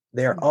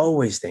 They're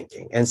always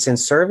thinking. And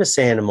since service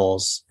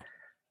animals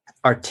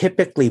are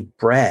typically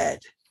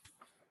bred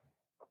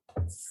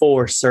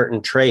for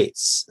certain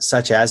traits,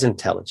 such as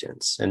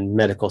intelligence and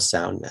medical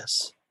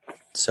soundness,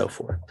 so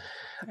forth,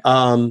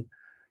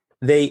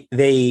 they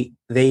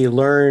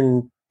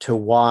learn to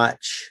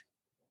watch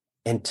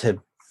and to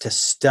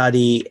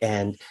study,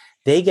 and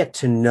they get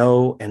to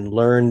know and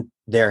learn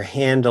their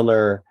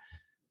handler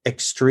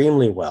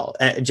extremely well,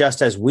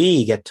 just as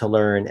we get to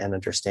learn and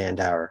understand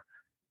our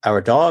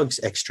dogs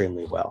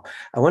extremely well.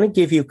 I want to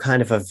give you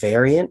kind of a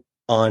variant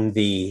on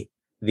the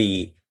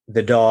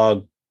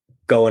dog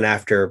going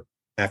after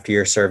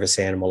your service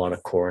animal on a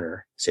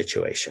corner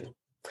situation.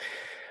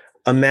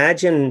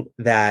 Imagine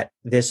that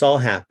this all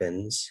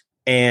happens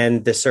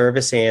and the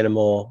service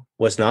animal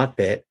was not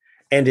bit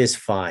and is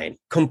fine,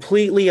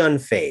 completely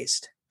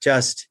unfazed,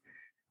 just,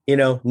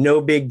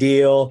 no big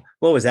deal.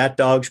 What was that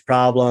dog's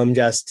problem?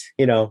 Just,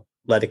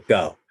 let it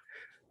go.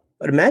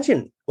 But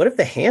imagine, what if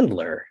the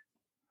handler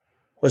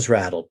was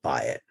rattled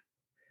by it,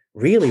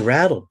 really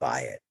rattled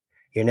by it?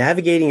 You're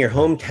navigating your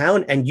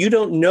hometown and you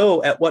don't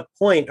know at what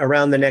point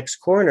around the next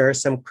corner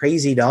some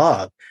crazy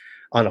dog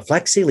on a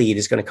flexi lead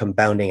is going to come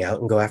bounding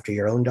out and go after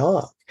your own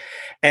dog.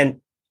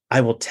 And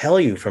I will tell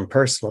you from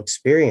personal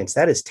experience,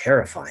 that is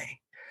terrifying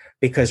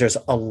because there's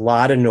a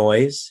lot of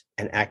noise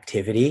and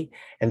activity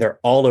and they're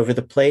all over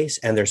the place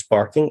and there's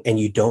barking and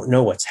you don't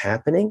know what's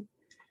happening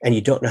and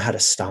you don't know how to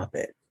stop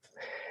it.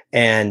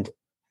 And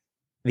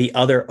the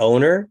other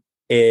owner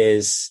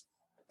is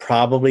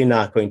probably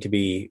not going to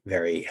be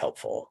very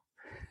helpful.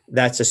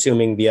 That's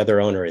assuming the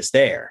other owner is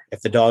there.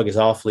 If the dog is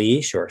off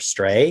leash or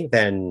stray,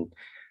 then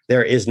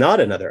there is not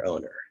another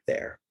owner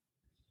there.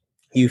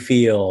 You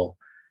feel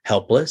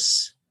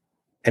helpless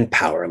and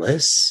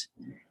powerless,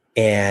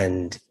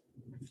 and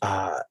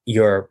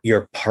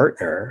your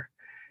partner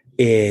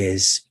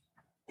is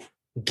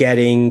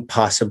getting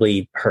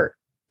possibly hurt,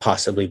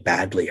 possibly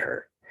badly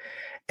hurt.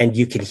 And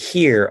you can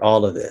hear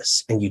all of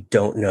this and you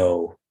don't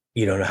know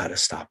how to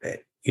stop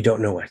it. You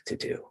don't know what to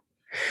do.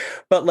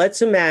 But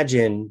let's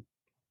imagine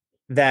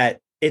that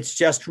it's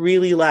just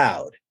really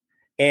loud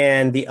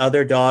and the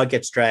other dog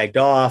gets dragged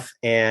off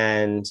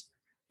and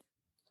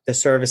the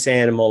service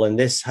animal in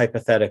this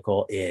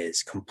hypothetical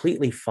is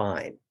completely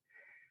fine.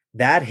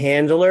 That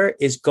handler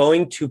is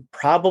going to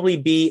probably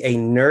be a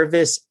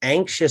nervous,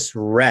 anxious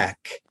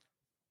wreck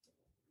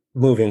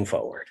moving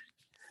forward.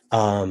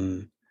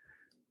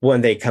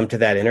 When they come to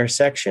that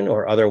intersection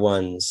or other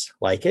ones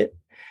like it.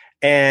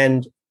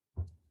 And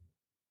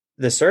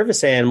the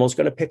service animal is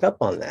going to pick up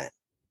on that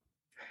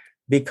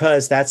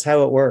because that's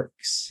how it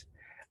works.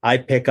 I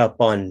pick up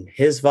on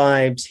his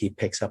vibes. He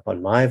picks up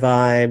on my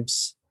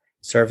vibes.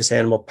 Service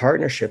animal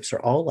partnerships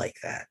are all like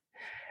that.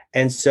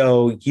 And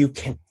so you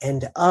can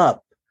end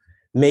up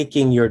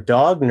making your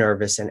dog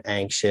nervous and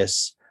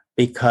anxious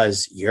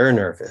because you're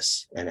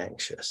nervous and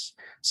anxious.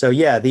 So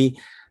yeah, the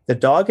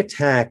dog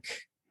attack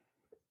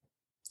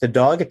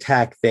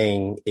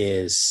thing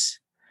is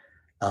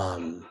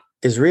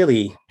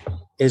really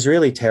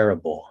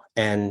terrible.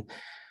 And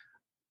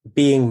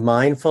being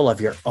mindful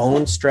of your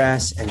own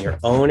stress and your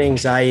own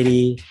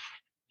anxiety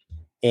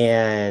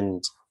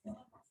and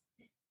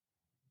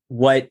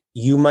what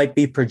you might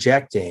be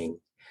projecting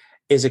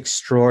is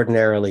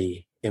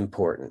extraordinarily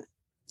important.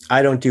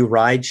 I don't do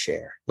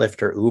rideshare,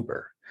 Lyft or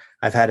Uber.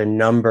 I've had a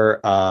number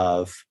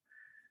of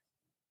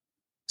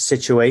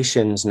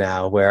situations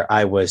now where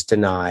I was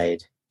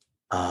denied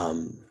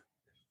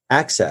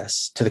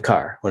access to the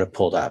car when it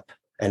pulled up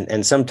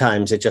And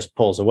sometimes it just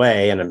pulls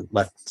away and I'm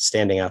left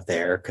standing out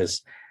there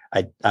because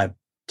I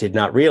did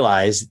not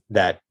realize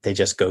that they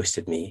just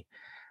ghosted me.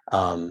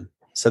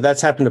 So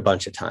that's happened a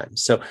bunch of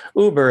times. So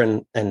Uber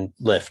and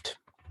Lyft,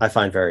 I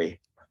find very,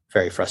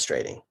 very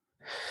frustrating.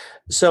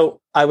 So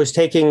I was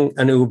taking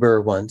an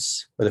Uber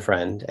once with a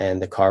friend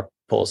and the car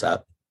pulls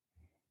up.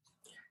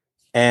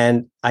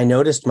 And I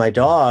noticed my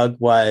dog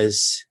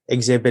was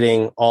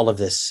exhibiting all of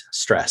this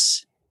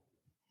stress.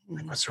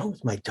 Like, what's wrong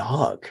with my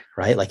dog?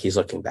 Right? Like he's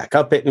looking back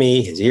up at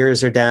me. His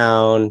ears are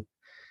down.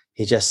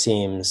 He just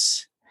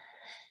seems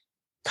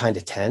kind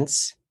of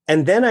tense.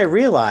 And then I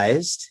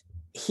realized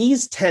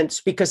he's tense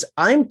because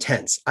I'm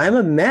tense. I'm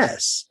a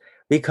mess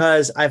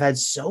because I've had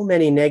so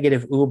many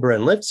negative Uber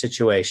and Lyft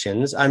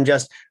situations. I'm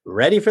just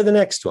ready for the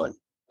next one,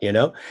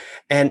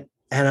 And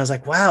I was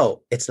like,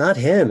 wow, it's not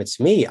him. It's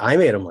me. I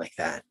made him like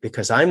that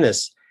because I'm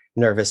this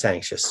nervous,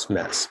 anxious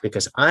mess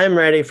because I'm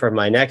ready for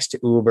my next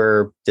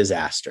Uber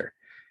disaster.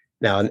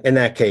 Now, in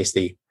that case,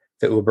 the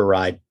Uber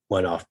ride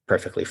went off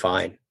perfectly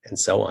fine and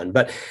so on.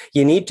 But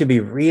you need to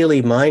be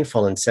really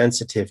mindful and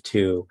sensitive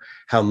to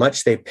how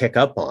much they pick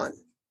up on,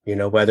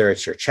 whether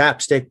it's your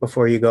chapstick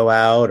before you go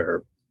out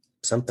or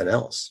something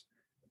else.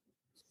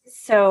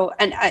 So,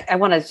 and I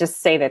want to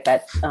just say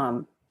that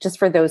just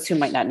for those who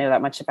might not know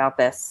that much about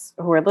this,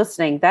 who are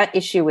listening, that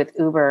issue with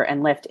Uber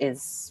and Lyft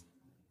is,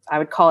 I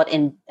would call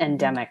it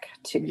endemic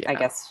I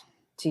guess,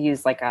 to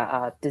use like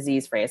a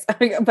disease phrase,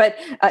 but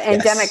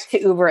endemic to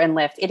Uber and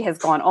Lyft. It has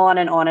gone on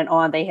and on and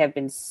on. They have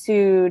been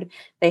sued.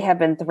 They have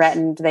been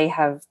threatened.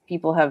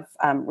 People have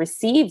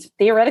received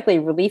theoretically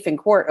relief in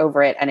court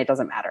over it, and it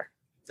doesn't matter.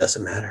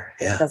 Doesn't matter.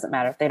 Yeah. It doesn't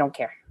matter. They don't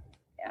care.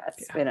 Yeah.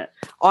 It's been an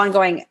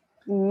ongoing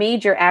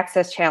major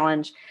access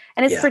challenge.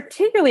 And it's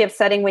particularly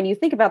upsetting when you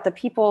think about the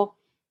people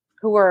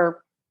who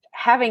are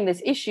having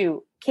this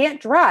issue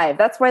can't drive.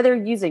 That's why they're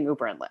using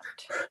Uber and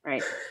Lyft,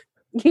 right?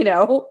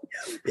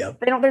 Yep.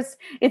 They don't.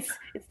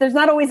 There's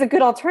not always a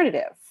good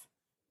alternative.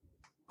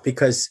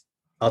 Because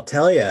I'll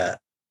tell you,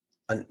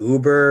 an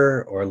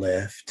Uber or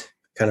Lyft,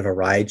 kind of a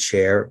ride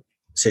share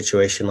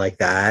situation like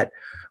that,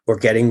 or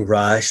getting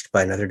rushed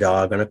by another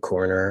dog on a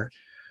corner,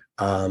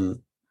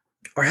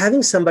 or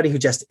having somebody who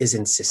just is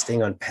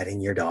insisting on petting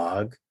your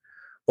dog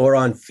or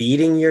on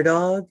feeding your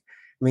dog.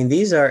 I mean,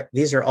 these are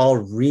all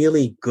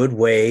really good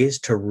ways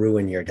to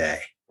ruin your day,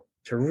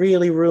 to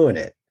really ruin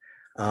it.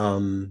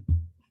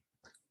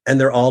 And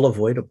they're all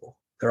avoidable.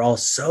 They're all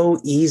so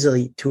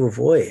easily to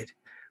avoid,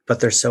 but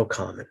they're so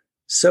common,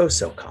 so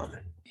common.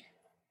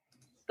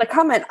 The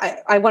comment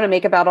I want to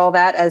make about all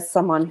that, as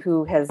someone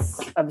who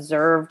has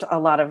observed a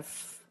lot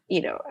of,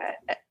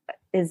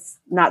 is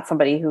not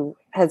somebody who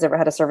has ever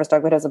had a service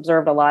dog, but has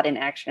observed a lot in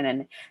action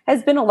and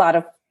has been a lot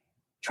of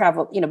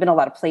travel, been a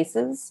lot of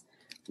places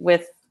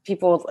with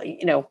people,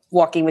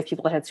 walking with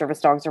people that had service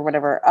dogs or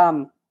whatever.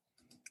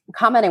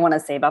 Comment I want to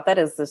say about that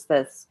is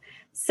this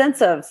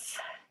sense of,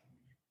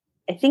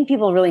 I think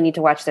people really need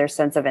to watch their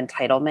sense of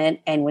entitlement.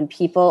 And when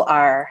people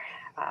are,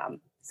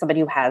 somebody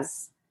who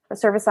has a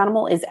service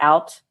animal is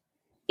out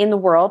in the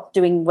world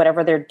doing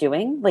whatever they're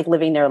doing, like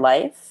living their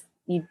life,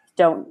 they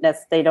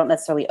don't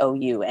necessarily owe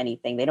you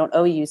anything. They don't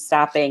owe you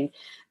stopping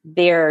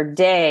their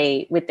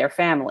day with their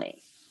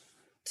family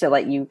to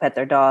let you pet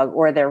their dog,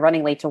 or they're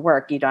running late to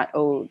work. You're not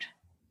owed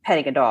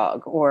petting a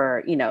dog,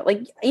 or,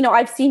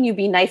 I've seen you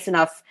be nice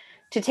enough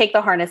to take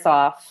the harness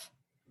off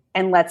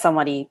and let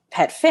somebody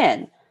pet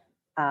Finn.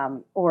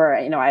 Or,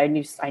 I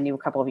knew a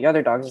couple of your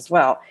other dogs as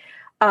well.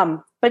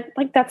 But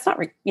like, that's not,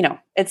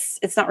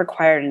 it's not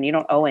required, and you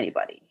don't owe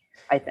anybody,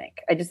 I think.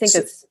 I just think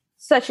that's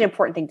such an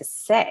important thing to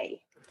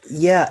say.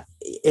 Yeah,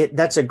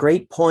 that's a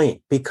great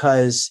point,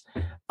 because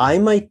I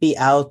might be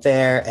out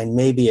there and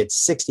maybe it's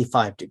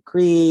 65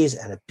 degrees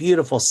and a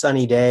beautiful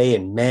sunny day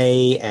in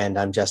May, and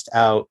I'm just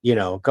out,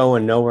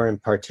 going nowhere in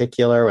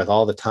particular with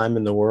all the time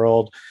in the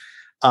world.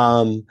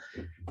 And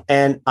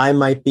I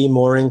might be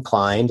more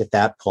inclined at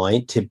that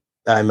point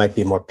I might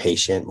be more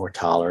patient, more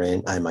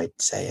tolerant. I might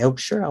say, oh,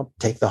 sure, I'll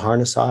take the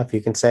harness off.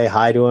 You can say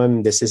hi to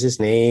him. This is his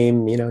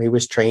name. He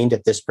was trained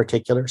at this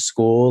particular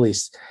school.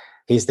 He's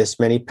this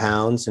many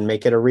pounds, and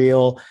make it a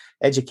real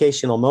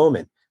educational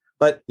moment.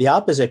 But the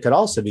opposite could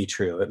also be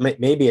true.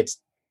 Maybe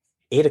it's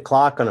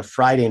 8:00 on a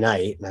Friday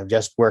night, and I've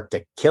just worked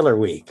a killer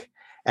week,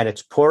 and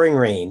it's pouring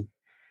rain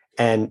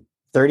and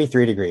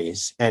 33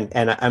 degrees. And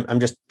I'm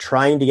just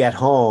trying to get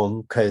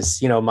home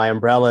because, my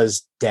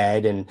umbrella's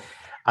dead and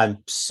I'm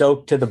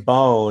soaked to the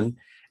bone.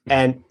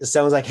 And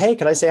someone's like, hey,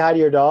 can I say hi to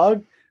your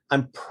dog?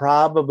 I'm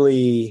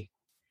probably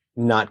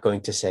not going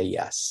to say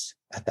yes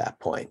at that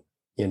point.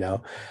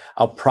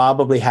 I'll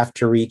probably have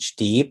to reach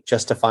deep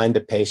just to find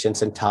the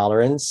patience and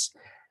tolerance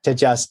to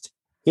just,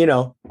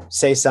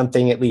 say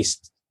something at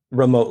least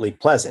remotely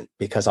pleasant,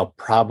 because I'll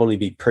probably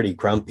be pretty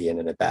grumpy and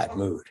in a bad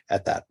mood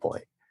at that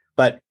point.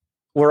 But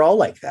we're all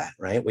like that,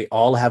 right? We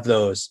all have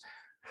those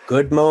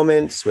good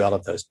moments. We all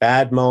have those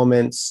bad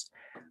moments.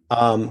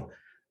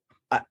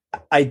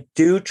 I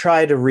do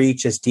try to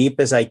reach as deep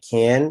as I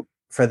can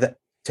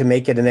to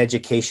make it an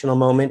educational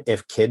moment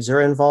if kids are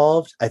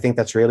involved. I think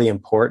that's really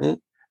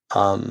important.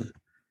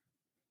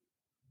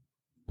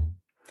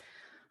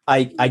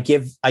 I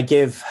give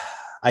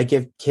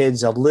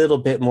kids a little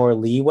bit more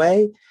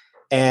leeway,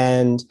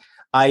 and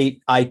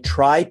I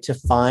try to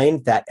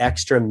find that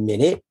extra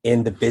minute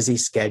in the busy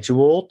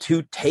schedule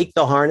to take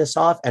the harness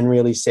off and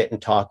really sit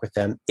and talk with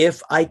them.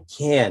 If I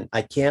can,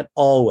 I can't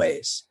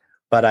always,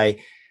 but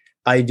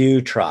I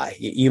do try.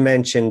 You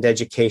mentioned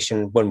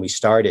education when we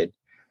started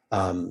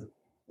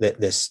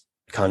this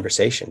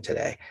conversation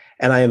today,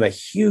 and I am a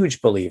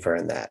huge believer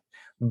in that.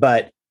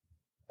 But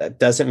that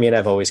doesn't mean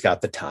I've always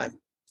got the time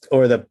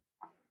or the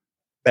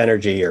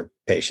energy or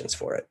patience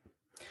for it.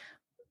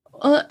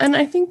 And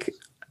I think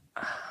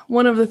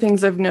one of the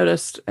things I've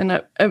noticed, and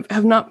I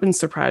have not been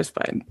surprised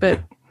by, but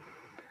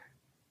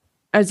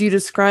as you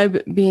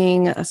describe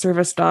being a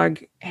service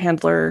dog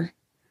handler,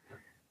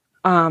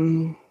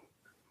 there's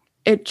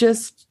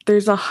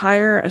a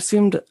higher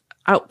assumed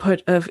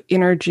output of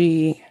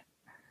energy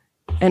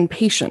and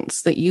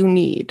patience that you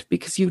need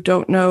because you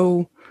don't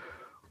know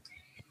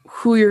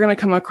who you're going to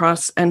come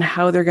across and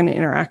how they're going to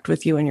interact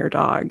with you and your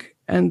dog.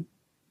 And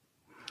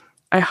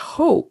I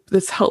hope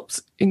this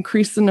helps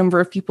increase the number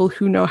of people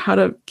who know how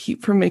to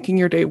keep from making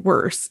your day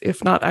worse,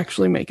 if not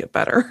actually make it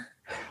better.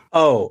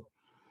 Oh,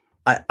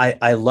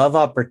 I love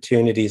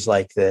opportunities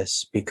like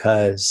this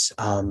because,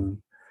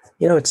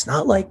 it's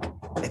not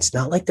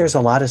like there's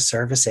a lot of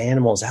service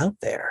animals out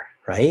there.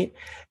 Right.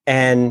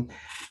 And,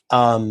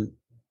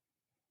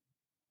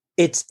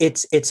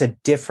 it's a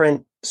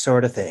different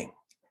sort of thing.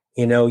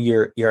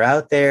 You're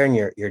out there and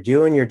you're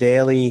doing your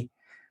daily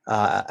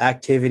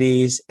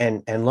activities,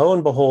 and lo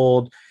and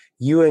behold,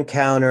 you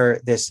encounter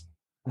this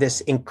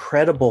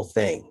incredible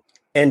thing,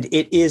 and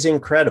it is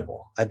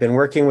incredible. I've been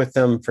working with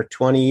them for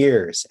 20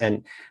 years,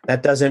 and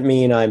that doesn't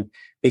mean I'm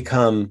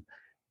become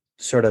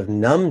sort of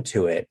numb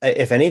to it.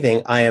 If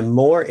anything, I am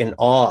more in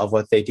awe of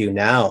what they do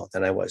now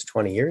than I was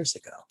 20 years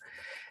ago.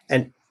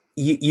 And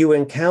you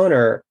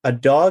encounter a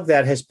dog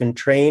that has been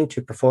trained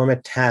to perform a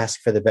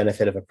task for the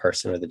benefit of a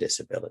person with a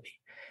disability,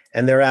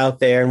 and they're out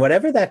there, and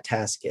whatever that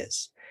task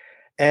is.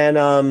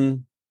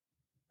 And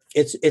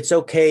it's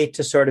okay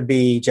to sort of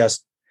be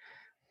just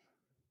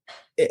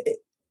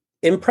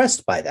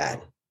impressed by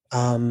that.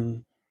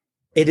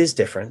 It is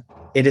different.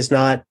 It is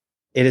not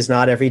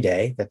every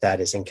day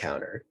that is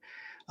encountered.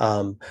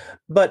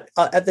 But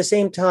at the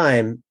same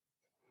time,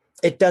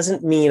 it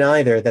doesn't mean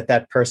either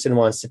that person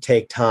wants to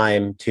take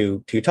time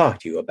to talk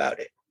to you about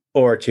it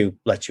or to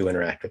let you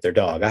interact with their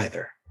dog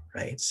either.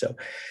 Right. So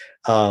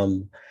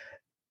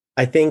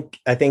I think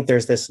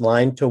there's this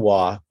line to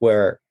walk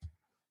where,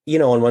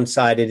 on one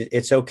side,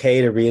 it's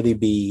okay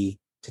to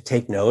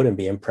take note and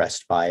be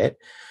impressed by it,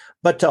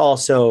 but to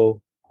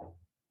also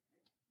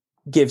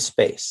give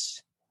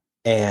space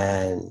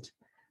and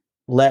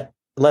let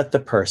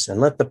the person,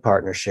 let the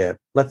partnership,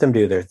 let them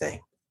do their thing,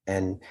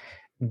 and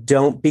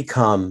don't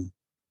become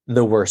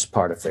the worst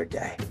part of their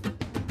day.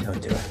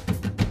 Don't do it.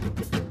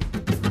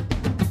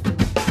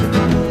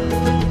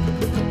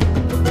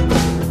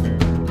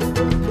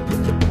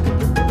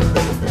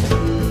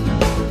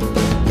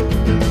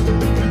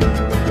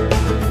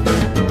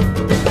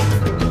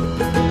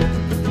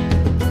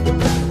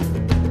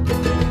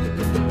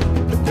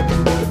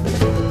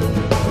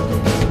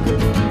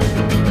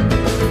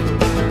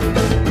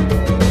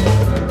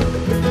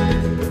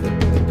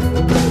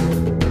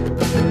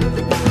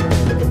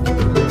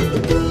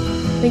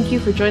 Thank you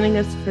for joining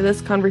us for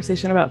this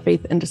conversation about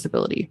faith and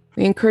disability.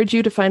 We encourage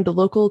you to find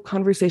local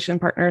conversation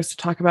partners to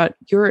talk about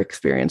your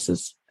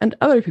experiences and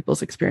other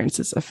people's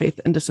experiences of faith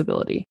and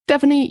disability.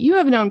 Stephanie, you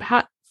have known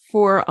Pat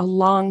for a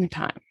long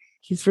time.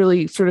 He's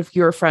really sort of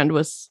your friend.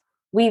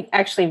 We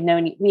actually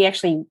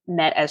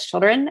met as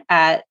children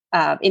at,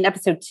 in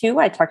episode 2,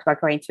 I talked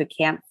about going to a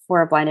camp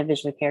for blind and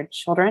visually impaired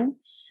children.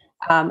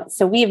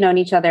 So we have known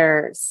each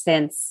other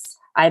since,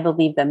 I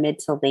believe, the mid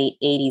to late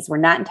 80s. We're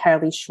not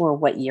entirely sure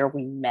what year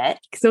we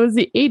met. So it was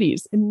the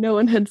 80s and no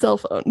one had cell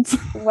phones.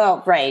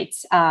 Well, right.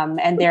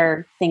 And there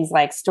are things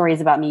like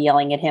stories about me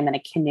yelling at him in a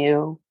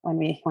canoe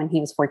when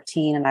he was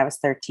 14 and I was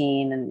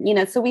 13.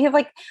 And, so we have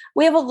a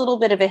little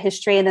bit of a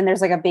history, and then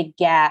there's like a big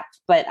gap,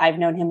 but I've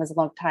known him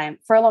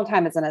for a long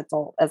time as an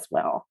adult as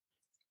well.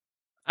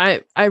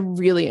 I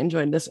really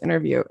enjoyed this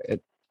interview.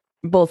 It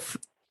both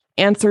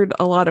answered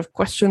a lot of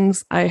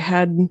questions I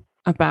had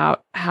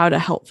about how to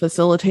help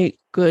facilitate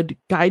good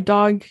guide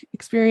dog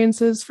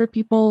experiences for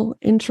people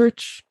in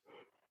church,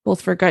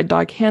 both for guide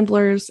dog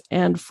handlers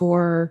and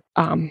for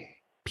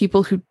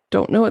people who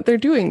don't know what they're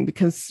doing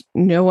because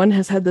no one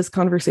has had this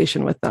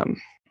conversation with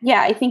them.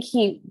 Yeah, I think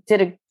he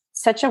did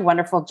such a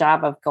wonderful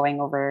job of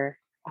going over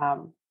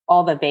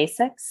all the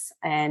basics.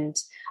 And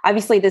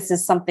obviously this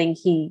is something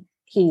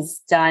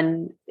he's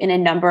done in a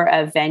number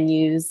of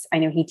venues. I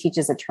know he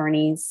teaches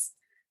attorneys,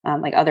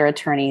 like other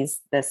attorneys,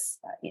 this,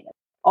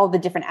 all the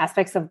different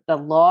aspects of the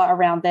law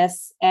around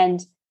this,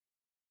 and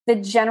the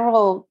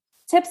general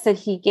tips that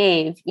he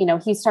gave.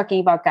 He's talking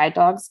about guide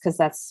dogs because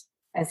that's,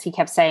 as he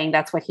kept saying,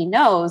 that's what he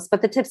knows.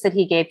 But the tips that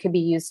he gave could be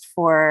used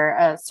for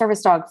a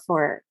service dog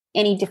for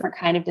any different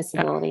kind of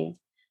disability.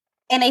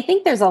 And I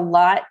think there's a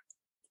lot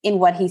in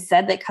what he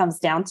said that comes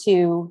down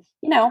to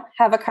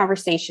have a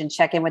conversation,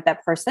 check in with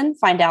that person,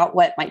 find out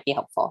what might be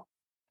helpful.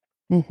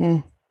 Mm-hmm.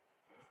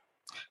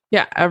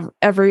 Yeah,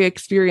 every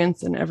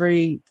experience and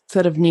every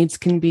set of needs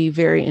can be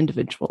very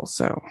individual.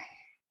 So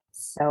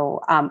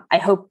I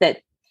hope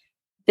that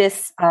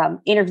this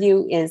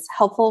interview is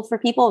helpful for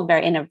people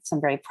in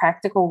some very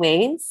practical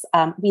ways.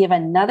 We have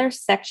another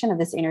section of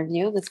this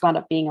interview that's wound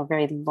up being a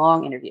very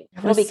long interview.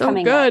 It'll be so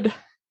good.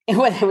 It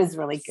was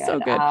really good. So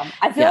good.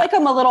 I feel like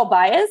I'm a little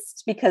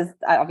biased because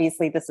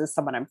obviously this is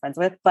someone I'm friends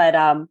with, but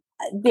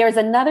there's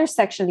another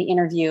section of the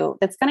interview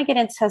that's going to get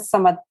into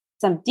some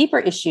deeper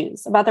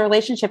issues about the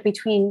relationship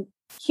between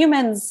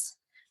humans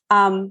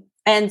and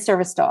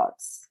service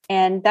dogs.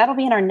 And that'll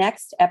be in our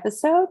next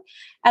episode.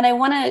 And I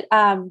want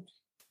to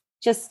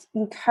just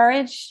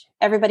encourage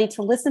everybody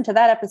to listen to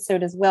that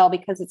episode as well,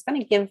 because it's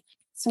going to give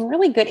some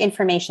really good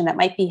information that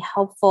might be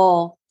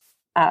helpful,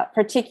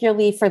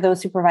 particularly for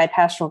those who provide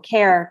pastoral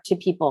care to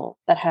people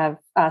that have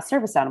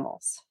service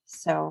animals.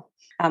 So,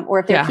 or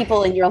if there are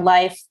people in your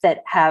life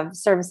that have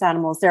service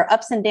animals, there are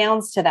ups and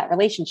downs to that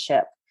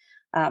relationship.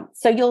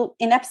 So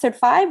in episode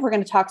 5, we're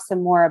going to talk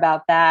some more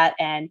about that.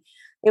 And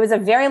it was a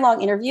very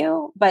long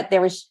interview, but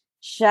there was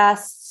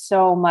just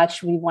so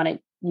much we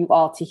wanted you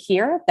all to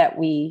hear that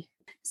we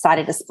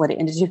decided to split it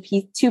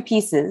into two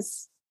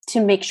pieces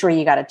to make sure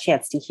you got a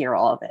chance to hear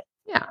all of it.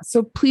 Yeah.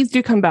 So please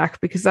do come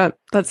back, because that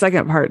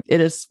second part, it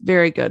is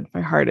very good.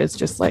 My heart is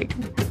just like,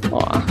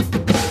 aw.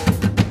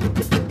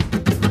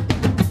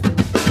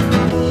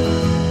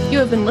 You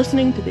have been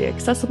listening to The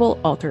Accessible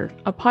Altar,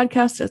 a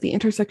podcast at the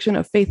intersection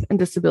of faith and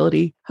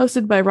disability,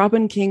 hosted by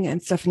Robin King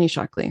and Stephanie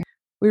Shockley.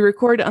 We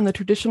record on the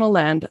traditional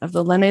land of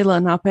the Lenni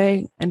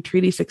Lenape and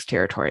Treaty 6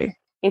 territory.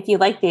 If you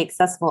like The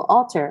Accessible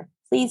Altar,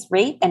 please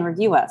rate and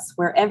review us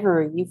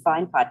wherever you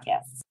find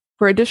podcasts.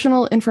 For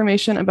additional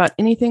information about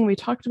anything we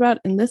talked about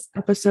in this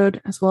episode,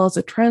 as well as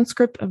a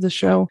transcript of the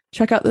show,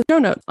 check out the show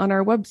notes on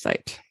our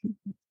website,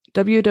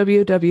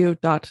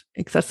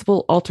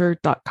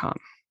 www.accessiblealtar.com.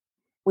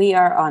 We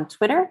are on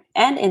Twitter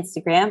and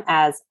Instagram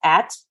as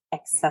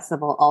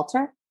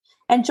 @AccessibleAltar,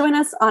 and join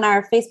us on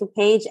our Facebook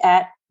page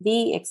at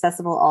The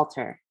Accessible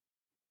Altar.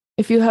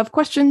 If you have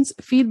questions,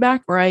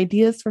 feedback, or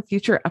ideas for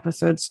future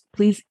episodes,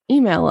 please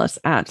email us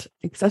at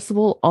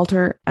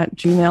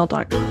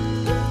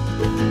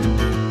accessiblealtar@gmail.com.